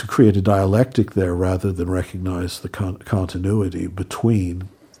 To create a dialectic there rather than recognize the continuity between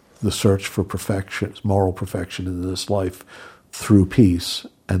the search for perfection, moral perfection in this life through peace,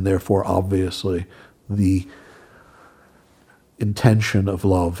 and therefore obviously the intention of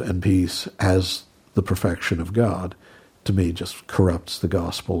love and peace as the perfection of God, to me just corrupts the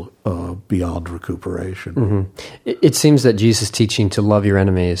gospel beyond recuperation. Mm-hmm. It seems that Jesus' teaching to love your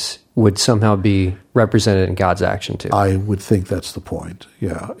enemies would somehow be represented in God's action too. I would think that's the point,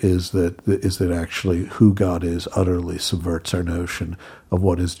 is that actually who God is utterly subverts our notion of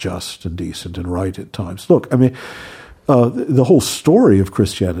what is just and decent and right at times. Look, I mean, the whole story of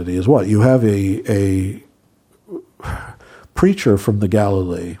Christianity is what? You have a preacher from the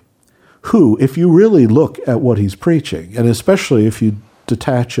Galilee who, if you really look at what he's preaching, and especially if you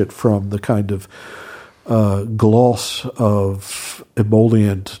detach it from the kind of gloss of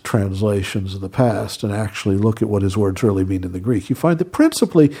emollient translations of the past and actually look at what his words really mean in the Greek, you find that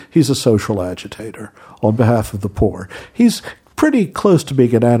principally he's a social agitator on behalf of the poor. He's pretty close to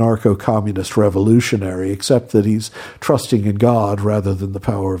being an anarcho-communist revolutionary, except that he's trusting in God rather than the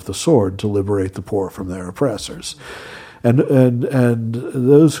power of the sword to liberate the poor from their oppressors. And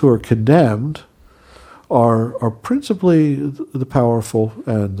those who are condemned are principally the powerful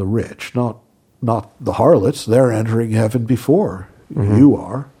and the rich, not the harlots. They're entering heaven before you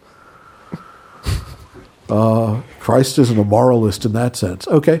are. Christ isn't a moralist in that sense.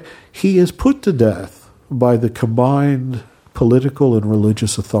 Okay, he is put to death by the combined political and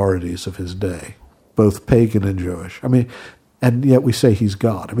religious authorities of his day, both pagan and Jewish. I mean, and yet we say he's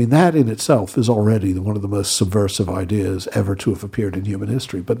God. I mean, that in itself is already one of the most subversive ideas ever to have appeared in human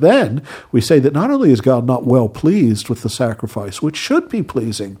history. But then we say that not only is God not well pleased with the sacrifice, which should be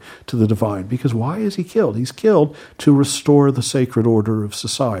pleasing to the divine, because why is he killed? He's killed to restore the sacred order of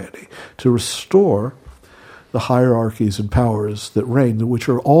society, to restore the hierarchies and powers that reign, which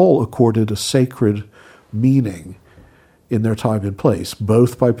are all accorded a sacred meaning in their time and place,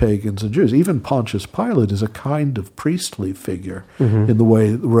 both by pagans and Jews. Even Pontius Pilate is a kind of priestly figure in the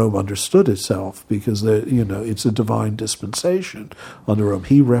way Rome understood itself, because it's a divine dispensation under Rome.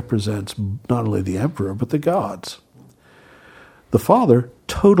 He represents not only the emperor, but the gods. The Father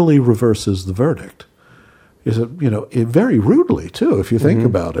totally reverses the verdict. Very rudely, too, if you think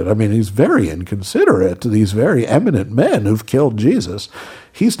about it. I mean, he's very inconsiderate to these very eminent men who've killed Jesus.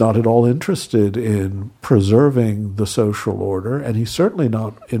 He's not at all interested in preserving the social order, and he's certainly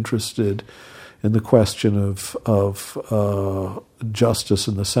not interested in the question of justice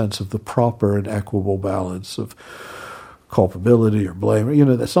in the sense of the proper and equitable balance of culpability or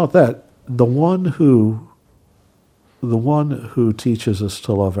blame. That's not that. The one who teaches us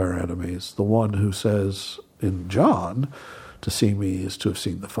to love our enemies, the one who says in John, to see me is to have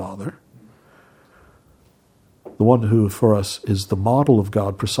seen the Father, the one who for us is the model of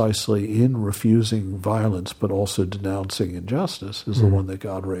God precisely in refusing violence but also denouncing injustice, is the one that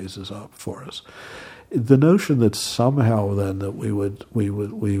God raises up for us. The notion that somehow then that we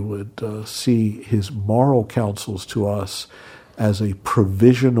would see his moral counsels to us as a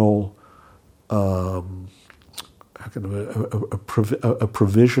provisional a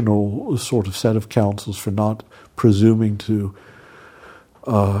provisional sort of set of counsels for not presuming to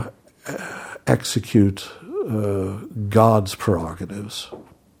execute God's prerogatives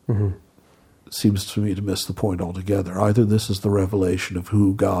seems to me to miss the point altogether. Either this is the revelation of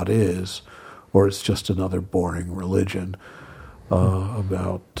who God is, or it's just another boring religion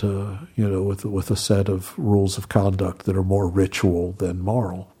about with a set of rules of conduct that are more ritual than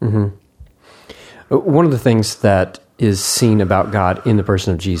moral. One of the things that is seen about God in the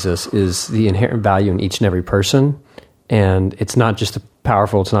person of Jesus is the inherent value in each and every person. And it's not just the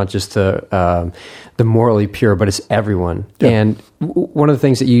powerful, it's not just the morally pure, but it's everyone. Yeah. And one of the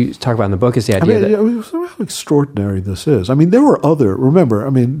things that you talk about in the book is the idea how extraordinary this is. I mean, there were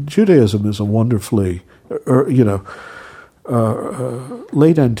Judaism is a wonderfully,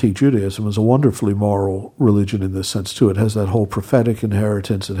 late antique Judaism is a wonderfully moral religion in this sense too. It has that whole prophetic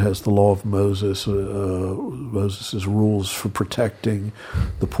inheritance. It has the law of Moses, Moses' rules for protecting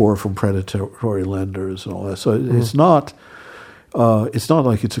the poor from predatory lenders and all that. So it's not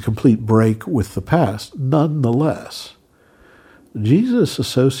like it's a complete break with the past. Nonetheless, Jesus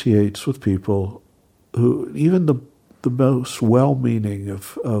associates with people who, even the most well-meaning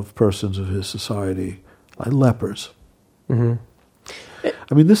of persons of his society, like lepers. I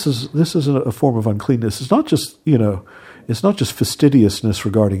mean, this is a form of uncleanness. It's not just fastidiousness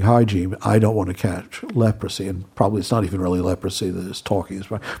regarding hygiene. I don't want to catch leprosy, and probably it's not even really leprosy that is talking. It's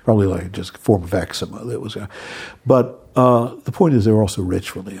probably like just a form of eczema that was. But the point is, they were also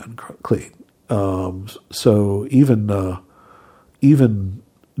ritually unclean. So even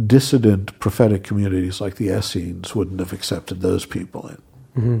dissident prophetic communities like the Essenes wouldn't have accepted those people in.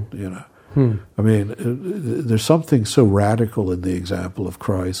 I mean, there's something so radical in the example of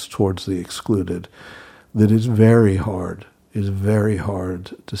Christ towards the excluded that it's very hard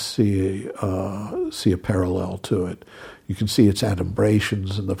to see a parallel to it. You can see its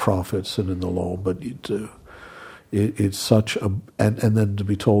adumbrations in the prophets and in the law, but it's such a and then to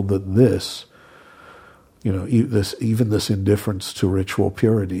be told that this indifference to ritual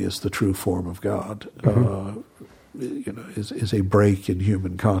purity is the true form of God. Is a break in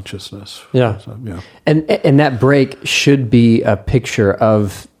human consciousness. Yeah. So, yeah. And that break should be a picture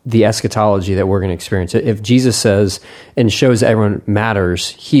of the eschatology that we're going to experience. If Jesus says and shows that everyone matters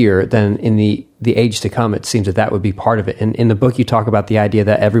here, then in the age to come, it seems that would be part of it. And in the book, you talk about the idea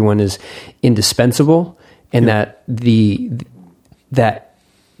that everyone is indispensable, and that that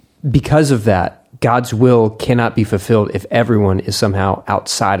because of that, God's will cannot be fulfilled if everyone is somehow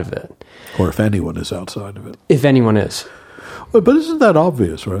outside of it. Or if anyone is outside of it. If anyone is. But isn't that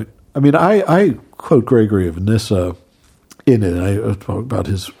obvious, right? I mean, I quote Gregory of Nyssa in it. I talk about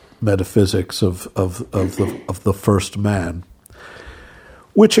his metaphysics of the first man,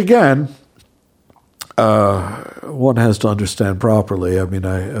 which again, one has to understand properly. I mean,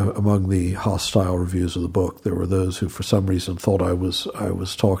 among the hostile reviews of the book, there were those who, for some reason, thought I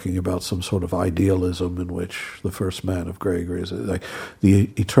was talking about some sort of idealism in which the first man of Gregory is like the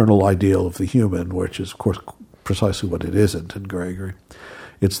eternal ideal of the human, which is, of course, precisely what it isn't in Gregory.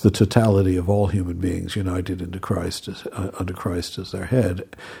 It's the totality of all human beings united into Christ under Christ as their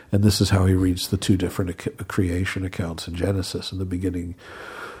head, and this is how he reads the two different creation accounts in Genesis. In the beginning,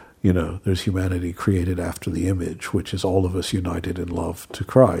 there's humanity created after the image, which is all of us united in love to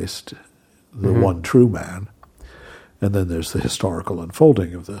Christ, the one true man, and then there's the historical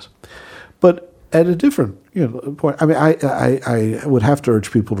unfolding of this. But at a different point, I mean, I would have to urge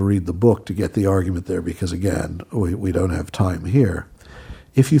people to read the book to get the argument there, because again, we don't have time here.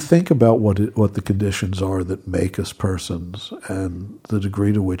 If you think about what the conditions are that make us persons, and the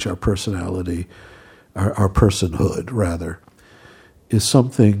degree to which our personality, our personhood rather, is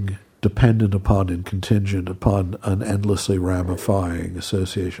something dependent upon and contingent upon an endlessly ramifying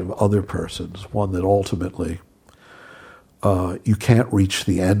association of other persons, one that ultimately you can't reach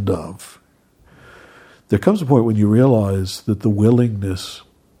the end of, there comes a point when you realize that the willingness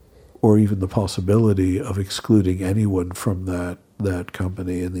or even the possibility of excluding anyone from that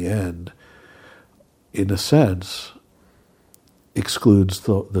company in the end, in a sense, excludes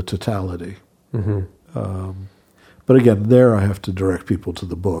the totality. But again, there I have to direct people to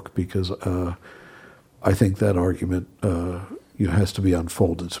the book, because I think that argument has to be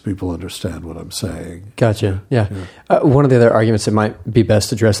unfolded so people understand what I'm saying. Gotcha. Yeah. One of the other arguments that might be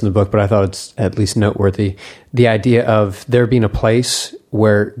best addressed in the book, but I thought it's at least noteworthy, the idea of there being a place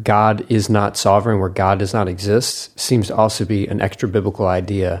where God is not sovereign, where God does not exist, seems to also be an extra biblical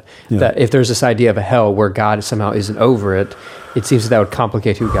idea. Yeah. That if there's this idea of a hell where God somehow isn't over it, it seems that would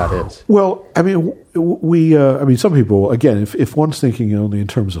complicate who God is. Well, I mean, some people, again, if one's thinking only in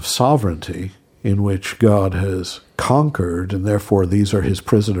terms of sovereignty, in which God has conquered, and therefore these are his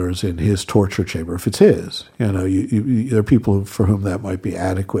prisoners in his torture chamber, if it's his, there are people for whom that might be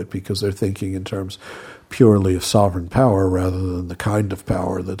adequate because they're thinking in terms purely of sovereign power rather than the kind of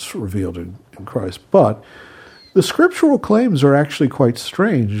power that's revealed in Christ. But the scriptural claims are actually quite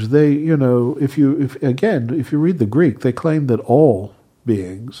strange. They, if you read the Greek, they claim that all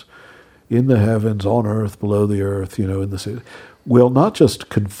beings in the heavens, on earth, below the earth, in the sea, will not just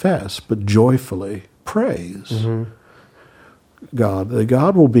confess, but joyfully praise God.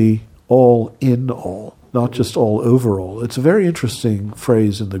 God will be all in all, not just all over all. It's a very interesting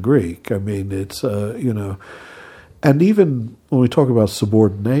phrase in the Greek. I mean, it's, and even when we talk about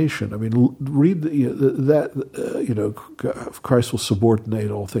subordination, I mean, read Christ will subordinate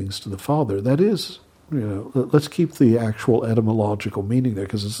all things to the Father. That is, let's keep the actual etymological meaning there,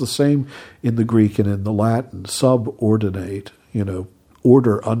 because it's the same in the Greek and in the Latin. Subordinate,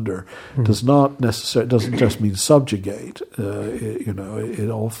 order under, doesn't just mean subjugate.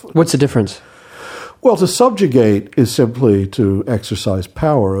 What's the difference? Well, to subjugate is simply to exercise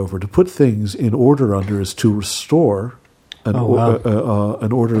power over. To put things in order under is to restore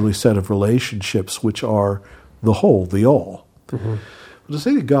an orderly set of relationships, which are the whole, the all. But to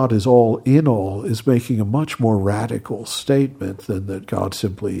say that God is all in all is making a much more radical statement than that God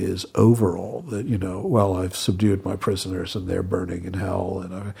simply is over all. That, I've subdued my prisoners and they're burning in hell.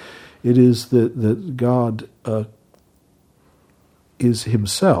 And it is that God is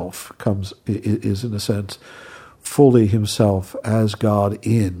himself, is in a sense fully himself as God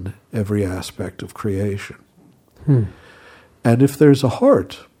in every aspect of creation. And if there's a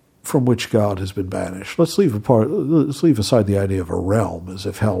heart from which God has been banished, let's leave aside the idea of a realm, as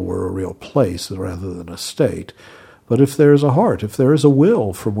if hell were a real place rather than a state. But if there is a heart, if there is a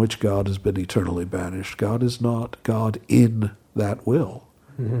will from which God has been eternally banished, God is not God in that will.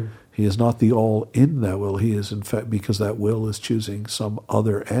 He is not the all in that will. He is, in fact, because that will is choosing some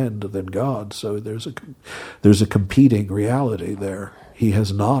other end than God. So there's a competing reality there. He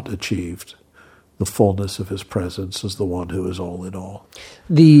has not achieved the fullness of his presence as the one who is all in all.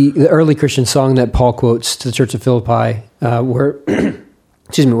 The early Christian song that Paul quotes to the Church of Philippi, where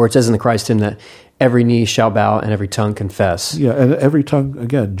where it says in the Christ hymn that every knee shall bow and every tongue confess. Yeah, and every tongue,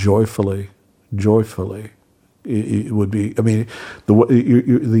 again, joyfully. It would be, I mean,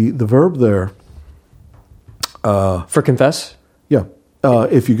 the verb there. For confess? Yeah.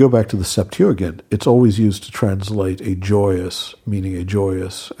 If you go back to the Septuagint, it's always used to translate a joyous, meaning a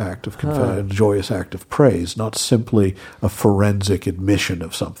joyous act of a joyous act of praise, not simply a forensic admission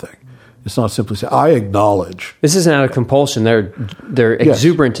of something. It's not simply say, I acknowledge. This isn't out of compulsion. They're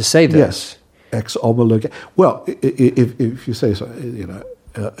exuberant to say this. Yes. Ex homologe. Well, if you say so,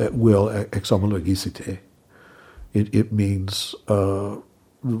 at will, ex homologicite, it means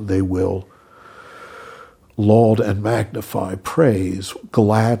they will laud and magnify, praise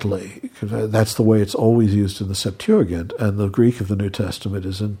gladly. That's the way it's always used in the Septuagint, and the Greek of the New Testament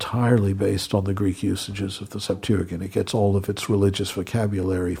is entirely based on the Greek usages of the Septuagint. It gets all of its religious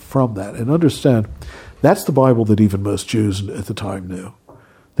vocabulary from that. And understand, that's the Bible that even most Jews at the time knew.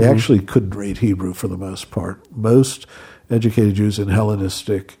 They actually couldn't read Hebrew for the most part. Most educated Jews in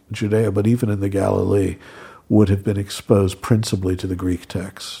Hellenistic Judea, but even in the Galilee, would have been exposed principally to the Greek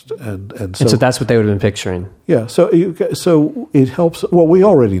text, and so that's what they would have been picturing. Yeah, so it helps. Well, we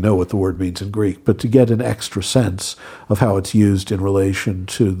already know what the word means in Greek, but to get an extra sense of how it's used in relation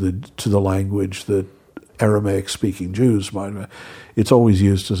to the language that Aramaic-speaking Jews might have, it's always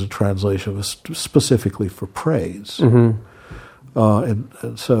used as a translation specifically for praise, and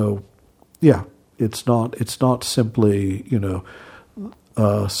so yeah, it's not simply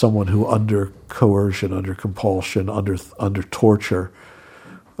someone who under coercion, under compulsion, under torture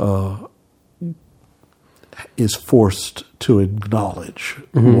is forced to acknowledge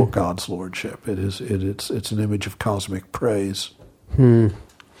God's lordship. It's an image of cosmic praise.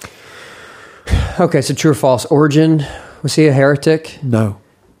 Okay, so true or false? Origen, was he a heretic? No.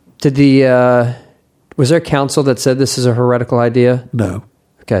 Was there a council that said this is a heretical idea? No.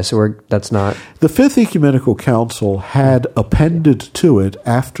 Okay, so that's not... The Fifth Ecumenical Council had appended to it,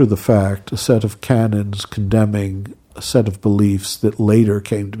 after the fact, a set of canons condemning a set of beliefs that later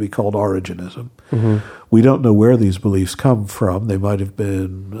came to be called Origenism. We don't know where these beliefs come from. They might have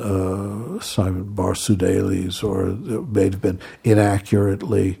been Simon Bar Sudalis, or it may have been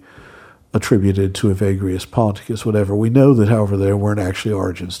inaccurately attributed to Evagrius Ponticus, whatever. We know that, however, there weren't actually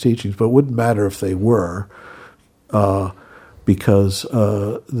Origen's teachings, but it wouldn't matter if they were, because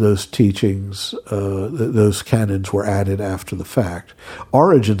those teachings, those canons were added after the fact.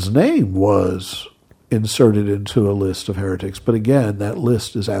 Origen's name was inserted into a list of heretics, but again, that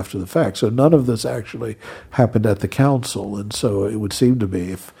list is after the fact. So none of this actually happened at the council, and so it would seem to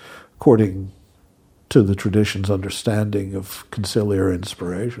be, if, according to the tradition's understanding of conciliar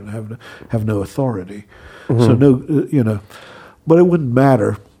inspiration, have no authority. So no, but it wouldn't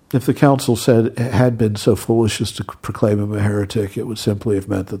matter. If the council had been so foolish as to proclaim him a heretic, it would simply have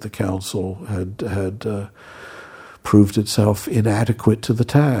meant that the council had proved itself inadequate to the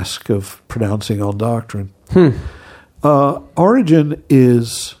task of pronouncing on doctrine. Origen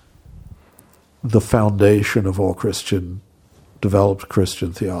is the foundation of all developed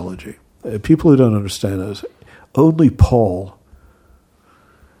Christian theology. People who don't understand this, only Paul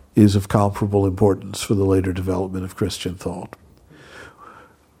is of comparable importance for the later development of Christian thought.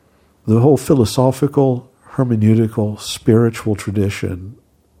 The whole philosophical, hermeneutical, spiritual tradition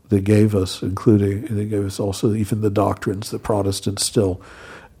that gave us, also even the doctrines that Protestants still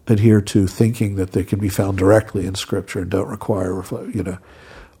adhere to, thinking that they can be found directly in Scripture and don't require,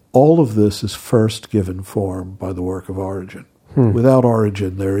 all of this is first given form by the work of Origen. Without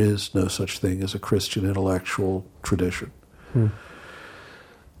Origen, there is no such thing as a Christian intellectual tradition.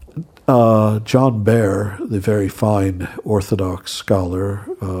 John Baer, the very fine Orthodox scholar,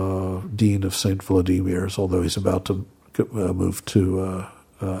 dean of St. Vladimir's, although he's about to move to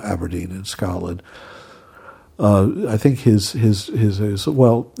Aberdeen in Scotland, I think his it's sort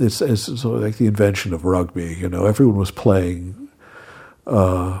of like the invention of rugby. Everyone was playing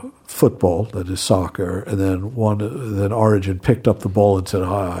football, that is soccer, and then Origen picked up the ball and said,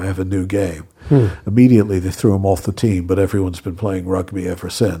 I have a new game. Immediately they threw him off the team, but everyone's been playing rugby ever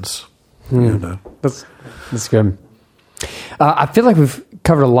since. That's good. I feel like we've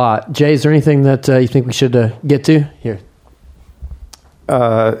covered a lot. Jay, is there anything that you think we should get to here?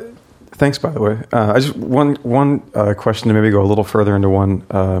 Thanks, by the way. I just one question to maybe go a little further into one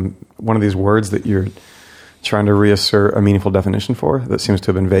of these words that you're trying to reassert a meaningful definition for that seems to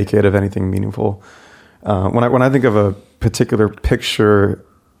have been vacated of anything meaningful. When I think of a particular picture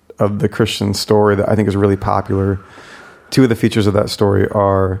of the Christian story that I think is really popular, two of the features of that story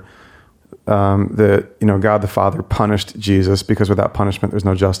are that God the Father punished Jesus because without punishment there's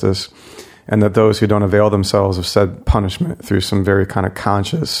no justice, and that those who don't avail themselves of said punishment through some very kind of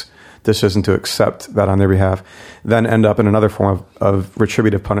conscious decision to accept that on their behalf, then end up in another form of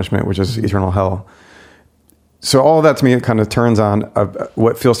retributive punishment, which is eternal hell. So all of that to me, it kind of turns on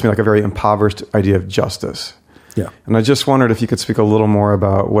what feels to me like a very impoverished idea of justice. Yeah. And I just wondered if you could speak a little more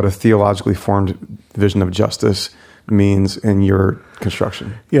about what a theologically formed vision of justice means in your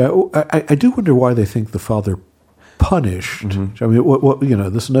construction. Yeah, I do wonder why they think the Father punished. Mm-hmm. I mean, what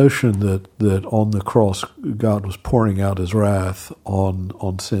this notion that on the cross God was pouring out His wrath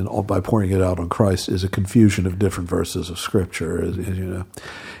on sin by pouring it out on Christ is a confusion of different verses of Scripture.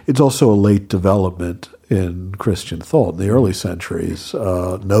 It's also a late development in Christian thought. In the early centuries,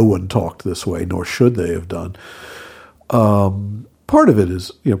 no one talked this way, nor should they have done. Part of it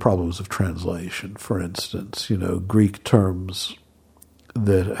is problems of translation. For instance, Greek terms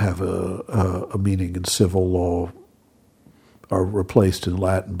that have a meaning in civil law are replaced in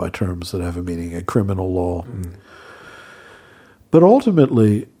Latin by terms that have a meaning in criminal law. Mm. But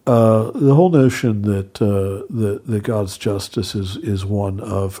ultimately, the whole notion that God's justice is one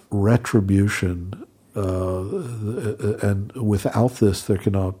of retribution, and without this there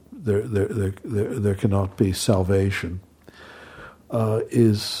cannot be salvation,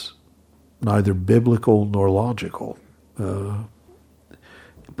 is neither biblical nor logical.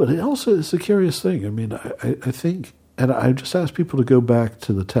 But it also is a curious thing. I mean, I think, and I just ask people to go back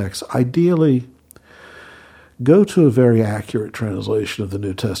to the text. Ideally, go to a very accurate translation of the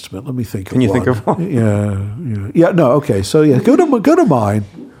New Testament. Let me think of one. Can you think of one? Yeah. No, okay. So go to mine.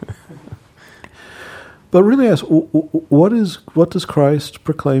 But really ask, what does Christ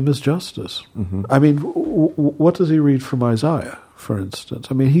proclaim as justice? Mm-hmm. I mean, what does he read from Isaiah, for instance?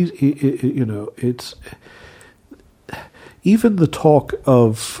 I mean, it's even the talk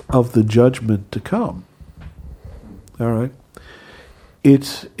of the judgment to come. All right,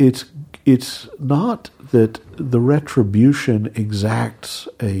 it's not that the retribution exacts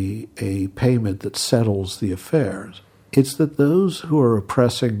a payment that settles the affairs. It's that those who are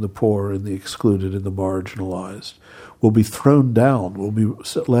oppressing the poor and the excluded and the marginalized will be thrown down, will be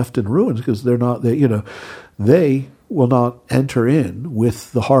left in ruins because they will not enter in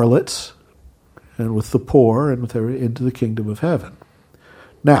with the harlots and with the poor and into the kingdom of heaven.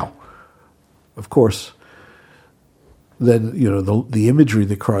 Now, of course, then the imagery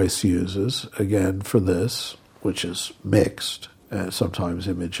that Christ uses again for this, which is mixed. Sometimes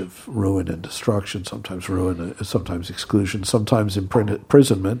image of ruin and destruction, sometimes sometimes exclusion, sometimes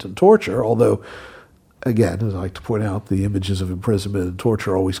imprisonment and torture, although, again, as I like to point out, the images of imprisonment and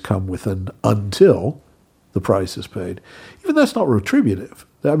torture always come with an until the price is paid. Even that's not retributive.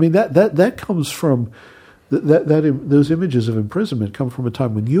 I mean, that comes from, those images of imprisonment come from a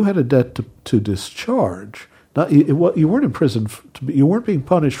time when you had a debt to discharge. You weren't imprisoned, you weren't being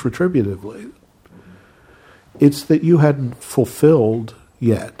punished retributively. It's that you hadn't fulfilled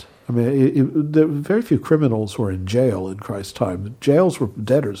yet. I mean, very few criminals were in jail in Christ's time. Jails were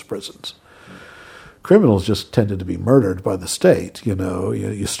debtors' prisons. Criminals just tended to be murdered by the state.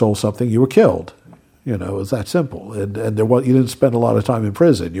 You stole something, you were killed. It was that simple. And you didn't spend a lot of time in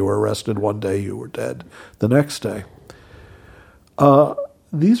prison. You were arrested one day, you were dead the next day.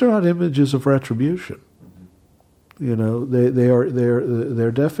 These are not images of retribution.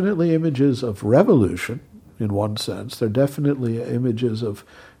 They're definitely images of revolution. In one sense, they're definitely images of,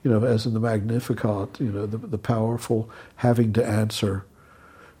 as in the Magnificat, the powerful having to answer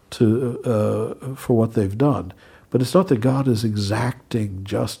for what they've done. But it's not that God is exacting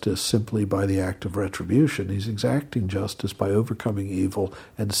justice simply by the act of retribution. He's exacting justice by overcoming evil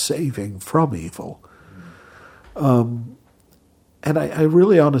and saving from evil. And I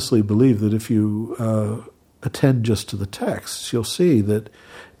really honestly believe that if you attend just to the texts, you'll see that,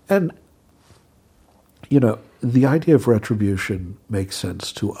 and the idea of retribution makes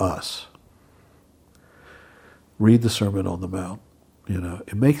sense to us. Read the Sermon on the Mount.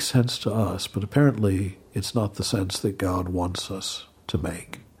 It makes sense to us, but apparently it's not the sense that God wants us to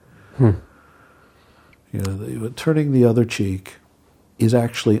make. Turning the other cheek is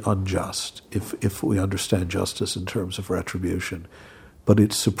actually unjust if we understand justice in terms of retribution, but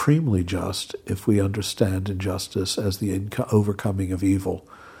it's supremely just if we understand injustice as the overcoming of evil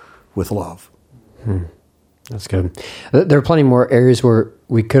with love. That's good. There are plenty more areas where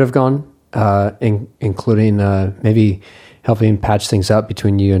we could have gone, including maybe helping patch things up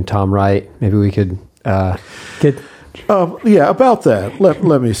between you and Tom Wright. Maybe we could get... about that,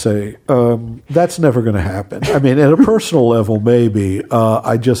 let me say, that's never going to happen. I mean, at a personal level, maybe.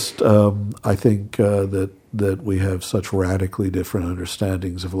 I think that we have such radically different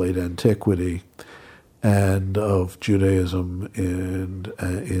understandings of late antiquity, and of Judaism in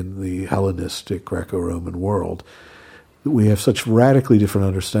the Hellenistic Greco-Roman world. We have such radically different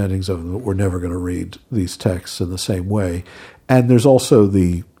understandings of them that we're never going to read these texts in the same way. And there's also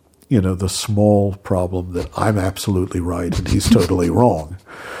the small problem that I'm absolutely right and he's totally wrong.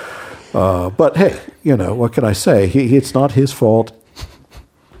 But hey, what can I say? It's not his fault.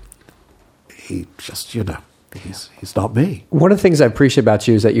 He just, he's not me. One of the things I appreciate about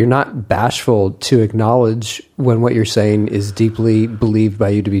you is that you're not bashful to acknowledge when what you're saying is deeply believed by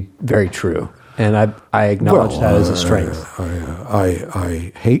you to be very true. And I acknowledge that as a strength.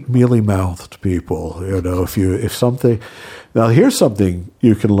 I hate mealy-mouthed people. If something. Now, here's something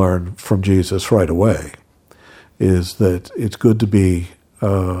you can learn from Jesus right away: is that it's good to be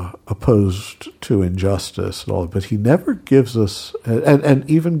opposed to injustice and all, but he never gives us, and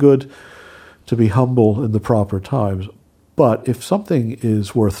even good to be humble in the proper times. But if something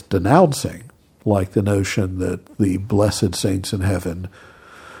is worth denouncing, like the notion that the blessed saints in heaven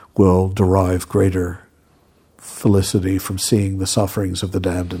will derive greater felicity from seeing the sufferings of the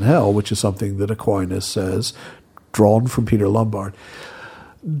damned in hell, which is something that Aquinas says, drawn from Peter Lombard.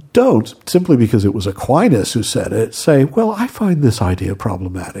 Don't, simply because it was Aquinas who said it, say, well, I find this idea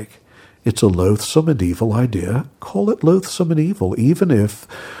problematic. It's a loathsome and evil idea. Call it loathsome and evil, even if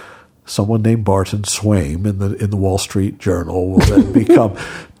someone named Barton Swaim in the Wall Street Journal will then become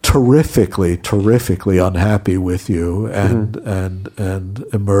terrifically unhappy with you and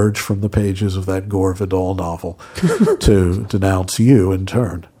emerge from the pages of that Gore Vidal novel to denounce you in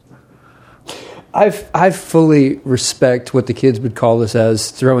turn. I fully respect what the kids would call this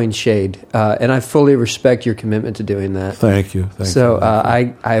as throwing shade, and I fully respect your commitment to doing that. Thank you.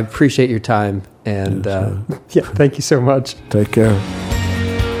 I appreciate your time, and thank you so much. Take care.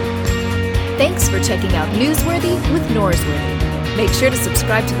 Thanks for checking out Newsworthy with Norsworthy. Make sure to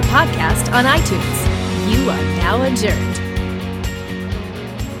subscribe to the podcast on iTunes. You are now adjourned.